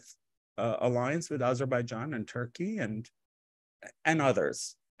with alliance with Azerbaijan and Turkey and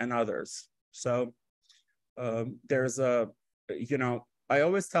others. So there's a, you know, I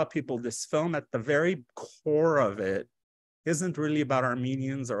always tell people this film at the very core of it isn't really about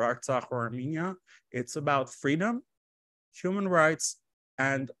Armenians or Artsakh or Armenia. It's about freedom, human rights,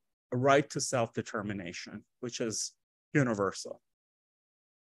 and a right to self-determination, which is universal.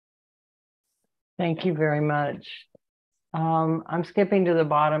 Thank you very much. I'm skipping to the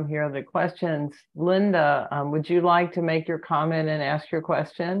bottom here of the questions. Linda, would you like to make your comment and ask your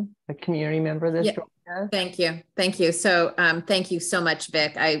question? A community member this Yeah. Thank you. Thank you. So thank you so much,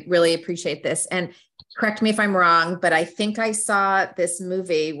 Vic. I really appreciate this. And correct me if I'm wrong, but I think I saw this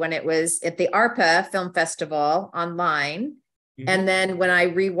movie when it was at the ARPA Film Festival online. Mm-hmm. And then when I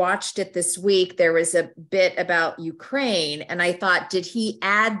rewatched it this week, there was a bit about Ukraine. And I thought, did he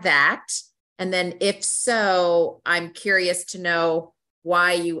add that? And then if so, I'm curious to know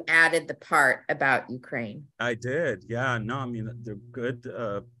why you added the part about Ukraine. I did. Yeah, no, I mean, the good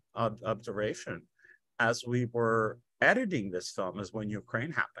observation. As we were editing this film is when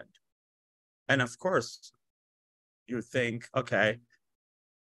Ukraine happened. And of course, you think, okay,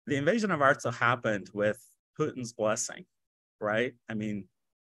 the invasion of Artsakh happened with Putin's blessing, right? I mean,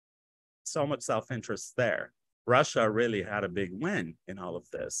 so much self-interest there. Russia really had a big win in all of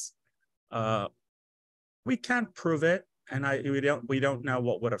this. We can't prove it, and we don't know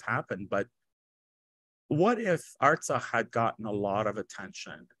what would have happened, but what if Artsakh had gotten a lot of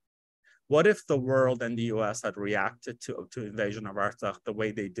attention? What if the world and the US had reacted to invasion of Artsakh the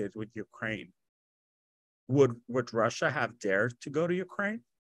way they did with Ukraine? Would Russia have dared to go to Ukraine?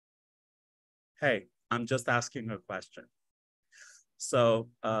 Hey, I'm just asking a question. So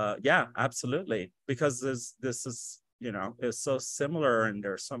yeah, absolutely, because this is, you know, is so similar and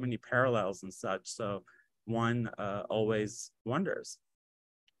there are so many parallels and such. So one always wonders.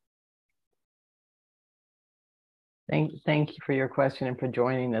 Thank you for your question and for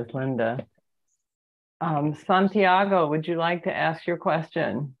joining us, Linda. Santiago, would you like to ask your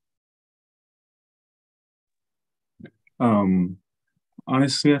question?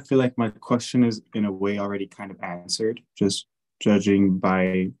 Honestly, I feel like my question is in a way already kind of answered, just judging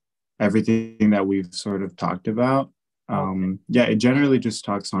by everything that we've sort of talked about. Yeah, it generally just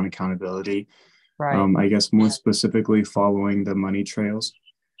talks on accountability. Right. I guess more specifically following the money trails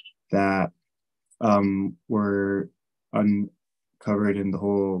that were uncovered in the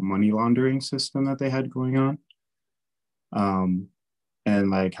whole money laundering system that they had going on.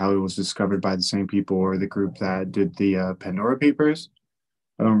 And like how it was discovered by the same people or the group that did the Pandora Papers.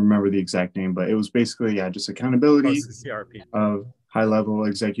 I don't remember the exact name, but it was basically, yeah, just accountability of high level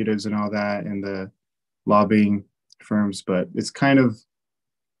executives and all that and the lobbying firms, but it's kind of,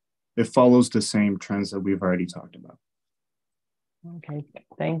 it follows the same trends that we've already talked about. Okay,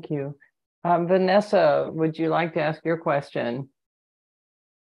 thank you. Vanessa, would you like to ask your question?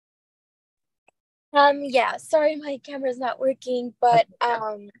 Yeah, sorry my camera's not working, but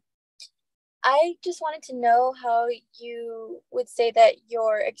I just wanted to know how you would say that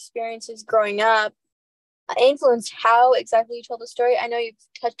your experiences growing up influenced how exactly you told the story. I know you've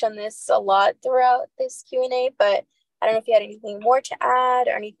touched on this a lot throughout this Q&A, but I don't know if you had anything more to add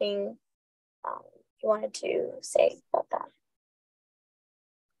or anything you wanted to say about that.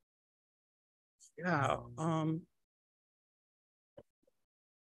 Yeah.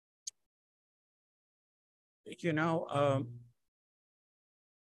 You know,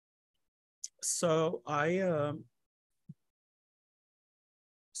 so I'm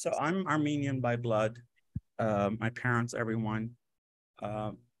Armenian by blood. My parents, everyone.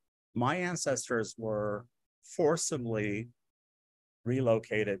 My ancestors were forcibly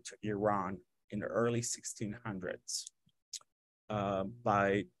relocated to Iran in the early 1600s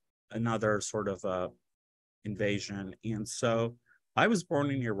by another sort of invasion. And so I was born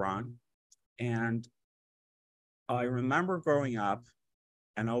in Iran, and I remember growing up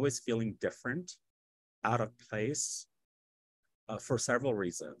and always feeling different, out of place, for several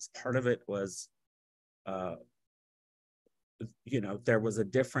reasons. Part of it was, there was a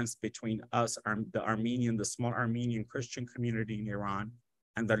difference between us, the small Armenian Christian community in Iran,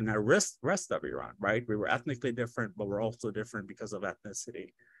 and then the rest of Iran, right? We were ethnically different, but we're also different because of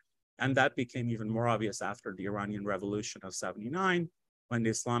ethnicity. And that became even more obvious after the Iranian Revolution of '79, when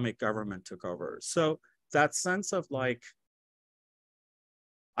the Islamic government took over. So that sense of like,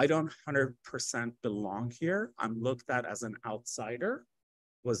 I don't 100% belong here, I'm looked at as an outsider,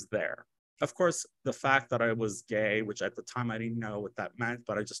 was there. Of course, the fact that I was gay, which at the time I didn't know what that meant,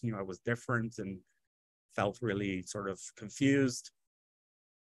 but I just knew I was different and felt really sort of confused.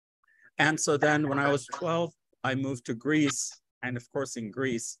 And so then when I was 12, I moved to Greece. And of course, in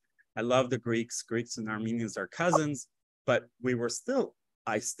Greece, I love the Greeks. Greeks and Armenians are cousins, but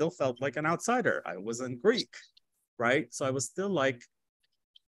I still felt like an outsider. I wasn't Greek, right? So I was still like,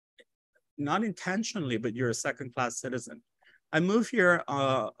 not intentionally, but you're a second-class citizen. I moved here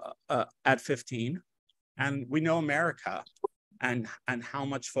at 15, and we know America and how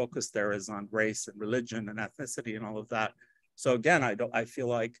much focus there is on race and religion and ethnicity and all of that. So again, I feel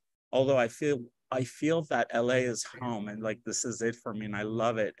like, although I feel that LA is home and like this is it for me and I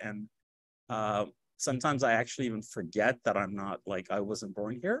love it. And sometimes I actually even forget that I wasn't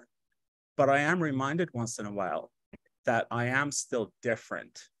born here, but I am reminded once in a while that I am still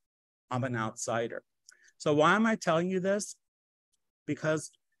different. I'm an outsider. So why am I telling you this? Because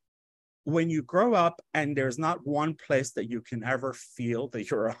when you grow up and there's not one place that you can ever feel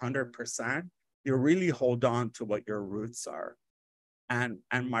that you're 100%, you really hold on to what your roots are. And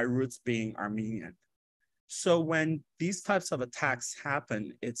my roots being Armenian. So when these types of attacks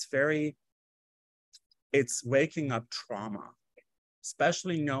happen, it's waking up trauma,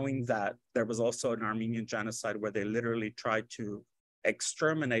 especially knowing that there was also an Armenian genocide where they literally tried to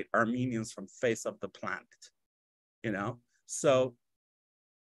exterminate Armenians from face of the planet, So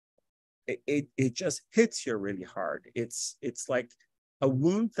it just hits you really hard. It's like a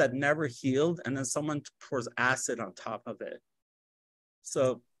wound that never healed, and then someone pours acid on top of it.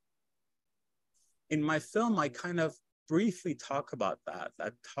 So in my film, I kind of briefly talk about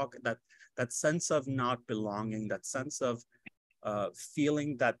that sense of not belonging, that sense of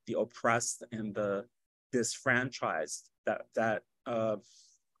feeling that the oppressed and the disfranchised, that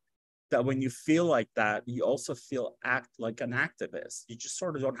when you feel like that, you also act like an activist. You just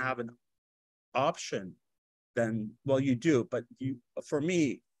sort of don't have an option. Then, well, you do, but for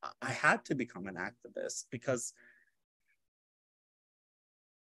me, I had to become an activist because,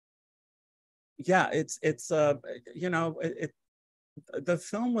 yeah, the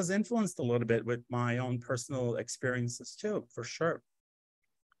film was influenced a little bit with my own personal experiences too, for sure.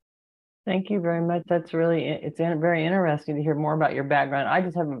 Thank you very much. That's it's very interesting to hear more about your background. I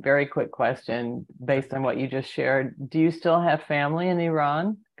just have a very quick question based on what you just shared. Do you still have family in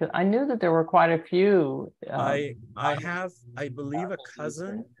Iran? Because I knew that there were quite a few. I have, I believe, a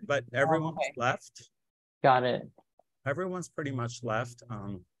cousin, but everyone's left. Got it. Everyone's pretty much left.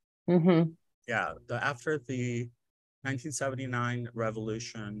 Yeah, after the 1979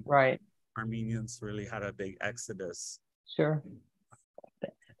 revolution, right, Armenians really had a big exodus. Sure.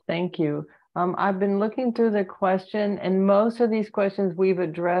 Thank you. I've been looking through the question, and most of these questions we've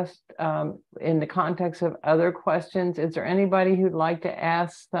addressed in the context of other questions. Is there anybody who'd like to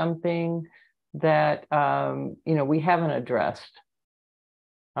ask something that we haven't addressed?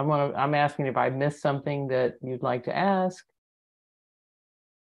 I'm asking if I missed something that you'd like to ask.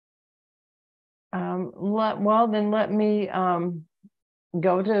 Well, then let me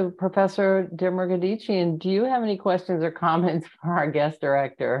go to Professor Demirgadician. Do you have any questions or comments for our guest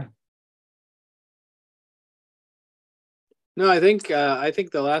director? No, I think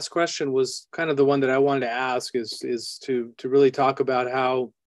the last question was kind of the one that I wanted to ask is to really talk about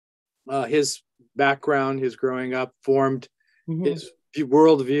how his background, his growing up, formed his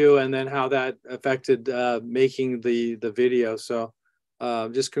worldview, and then how that affected making the video. So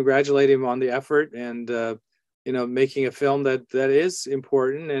just congratulate him on the effort, and making a film that is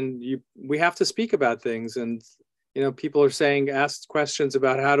important, and we have to speak about things. And people are asked questions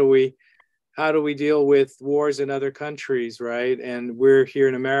about how do we deal with wars in other countries, right? And we're here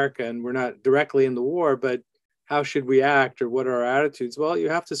in America and we're not directly in the war, but how should we act, or what are our attitudes? Well, you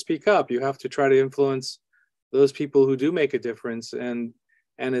have to speak up. You have to try to influence those people who do make a difference. And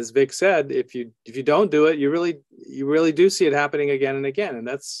as Vic said, if you don't do it, you really do see it happening again and again. And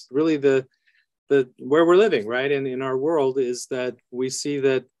that's really the where we're living, right? And in our world is that we see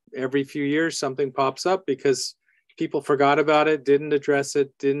that every few years something pops up because people forgot about it, didn't address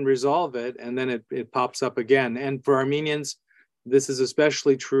it, didn't resolve it, and then it pops up again. And for Armenians, this is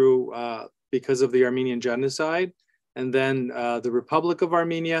especially true because of the Armenian genocide, and then the Republic of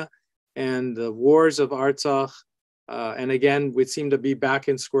Armenia, and the wars of Artsakh. And again, we seem to be back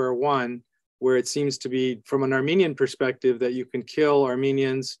in square one, where it seems to be, from an Armenian perspective, that you can kill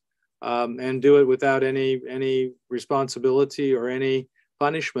Armenians and do it without any responsibility or any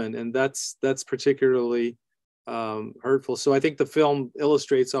punishment. And that's particularly hurtful. So I think the film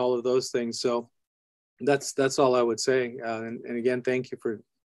illustrates all of those things. So that's all I would say. And again, thank you for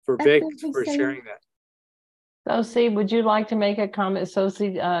Vic for sharing that. Sophie, would you like to make a comment?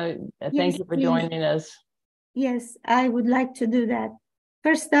 Sophie, thank you for joining us. Yes, I would like to do that.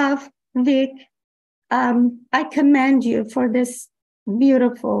 First off, Vic, I commend you for this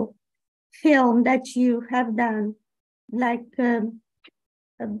beautiful film that you have done. Like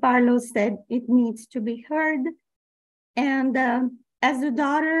Barlow said, it needs to be heard. And as the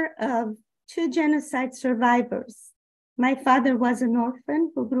daughter of 2 genocide survivors, my father was an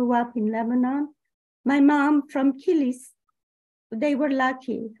orphan who grew up in Lebanon. My mom from Kilis, they were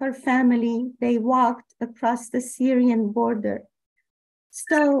lucky. Her family, they walked across the Syrian border.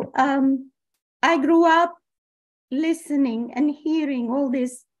 So I grew up listening and hearing all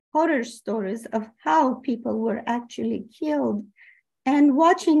these horror stories of how people were actually killed. And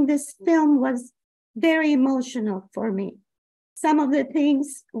watching this film was very emotional for me. Some of the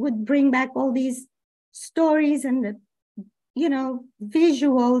things would bring back all these stories and the,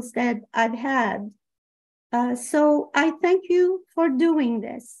 visuals that I've had. So I thank you for doing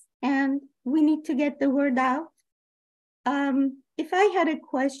this, and we need to get the word out. If I had a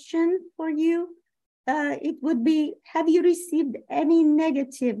question for you, it would be, have you received any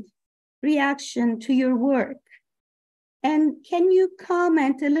negative reaction to your work? And can you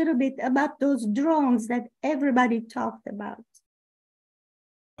comment a little bit about those drones that everybody talked about?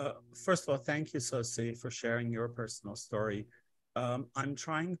 First of all, thank you, Sophie, for sharing your personal story. I'm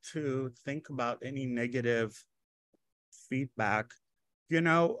trying to think about any negative feedback.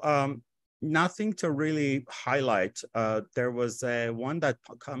 Nothing to really highlight. There was one that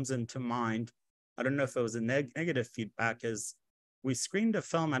comes into mind. I don't know if it was a negative feedback, is we screened a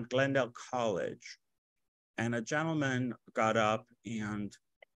film at Glendale College, and a gentleman got up and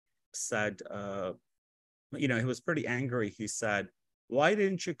said, he was pretty angry. He said, "Why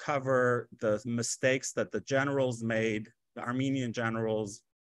didn't you cover the mistakes that the generals made, the Armenian generals,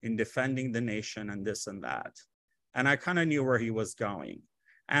 in defending the nation and this and that?" And I kind of knew where he was going.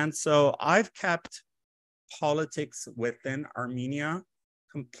 And so I've kept politics within Armenia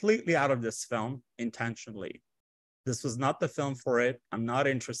completely out of this film intentionally. This was not the film for it. I'm not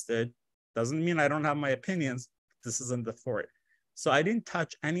interested. Doesn't mean I don't have my opinions. This isn't the for it. So I didn't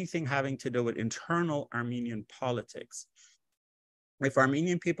touch anything having to do with internal Armenian politics. If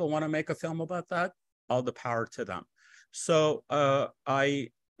Armenian people want to make a film about that, all the power to them. So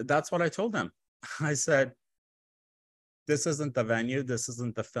that's what I told them. I said, this isn't the venue. This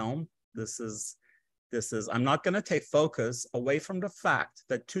isn't the film. I'm not going to take focus away from the fact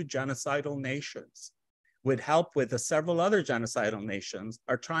that 2 genocidal nations, with help with the several other genocidal nations,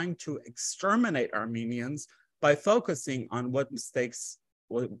 are trying to exterminate Armenians by focusing on what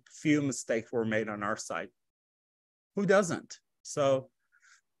few mistakes were made on our side. Who doesn't? So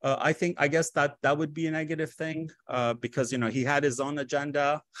I guess that would be a negative thing because, he had his own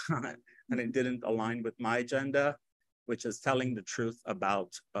agenda and it didn't align with my agenda, which is telling the truth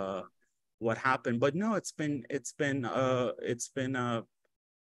about what happened. But no, it's been a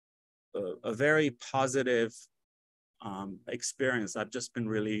very positive experience. I've just been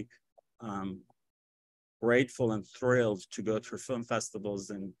really grateful and thrilled to go through film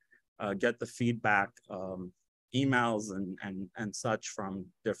festivals and get the feedback, emails and such from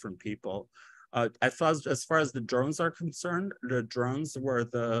different people. As far as the drones are concerned, the drones were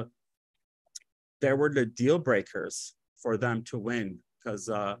the deal breakers for them to win, because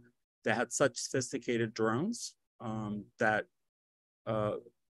they had such sophisticated drones that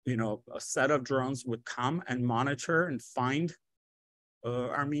you know, a set of drones would come and monitor and find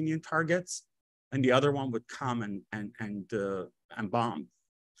Armenian targets, and the other one would come and bomb.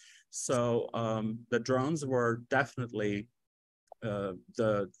 So the drones were definitely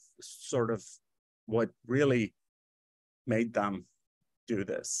the sort of what really made them do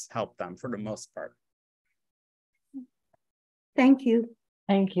this, help them for the most part. Thank you.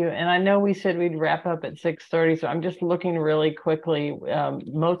 Thank you. And I know we said we'd wrap up at 6:30, so I'm just looking really quickly.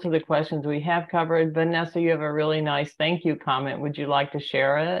 Most of the questions we have covered. Vanessa, you have a really nice thank you comment. Would you like to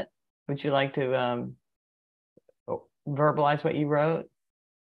share it? Would you like to verbalize what you wrote?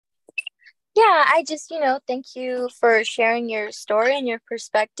 Yeah, I just, thank you for sharing your story and your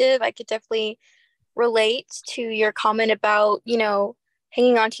perspective. I could definitely relate to your comment about,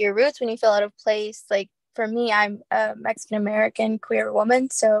 hanging on to your roots when you feel out of place. Like, for me, I'm a Mexican-American queer woman.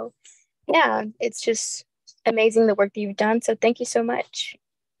 So yeah, it's just amazing the work that you've done. So thank you so much.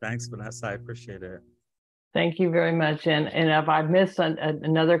 Thanks, Vanessa. I appreciate it. Thank you very much. And if I missed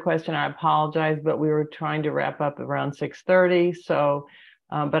another question, I apologize, but we were trying to wrap up around 6:30. So,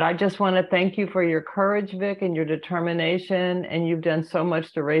 but I just want to thank you for your courage, Vic, and your determination. And you've done so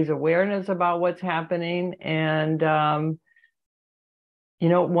much to raise awareness about what's happening. And,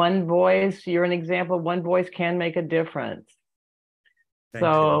 one voice, you're an example, one voice can make a difference. Thank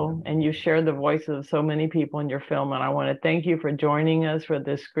you. And you shared the voices of so many people in your film, and I want to thank you for joining us for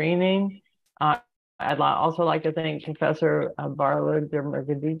this screening. I'd also like to thank Professor Barla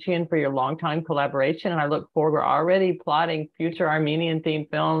Dermergadichian for your longtime collaboration, and I look forward, we're already plotting future Armenian-themed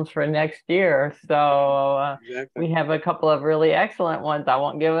films for next year. So Exactly. we have a couple of really excellent ones. I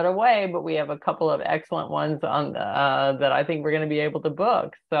won't give it away, but we have a couple of excellent ones on that I think we're going to be able to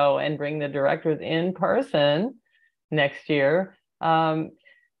book. So, and bring the directors in person next year.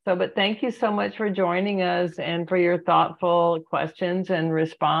 But thank you so much for joining us and for your thoughtful questions and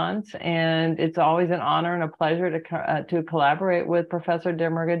response. And it's always an honor and a pleasure to collaborate with Professor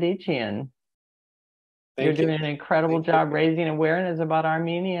Dermergadichian. You're doing an incredible job raising awareness about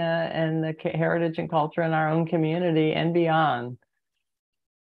Armenia and the heritage and culture in our own community and beyond.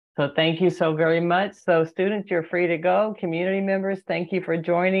 So thank you so very much. So students, you're free to go. Community members, thank you for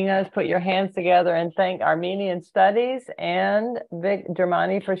joining us. Put your hands together and thank Armenian Studies and Vic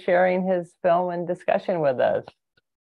Gerami for sharing his film and discussion with us.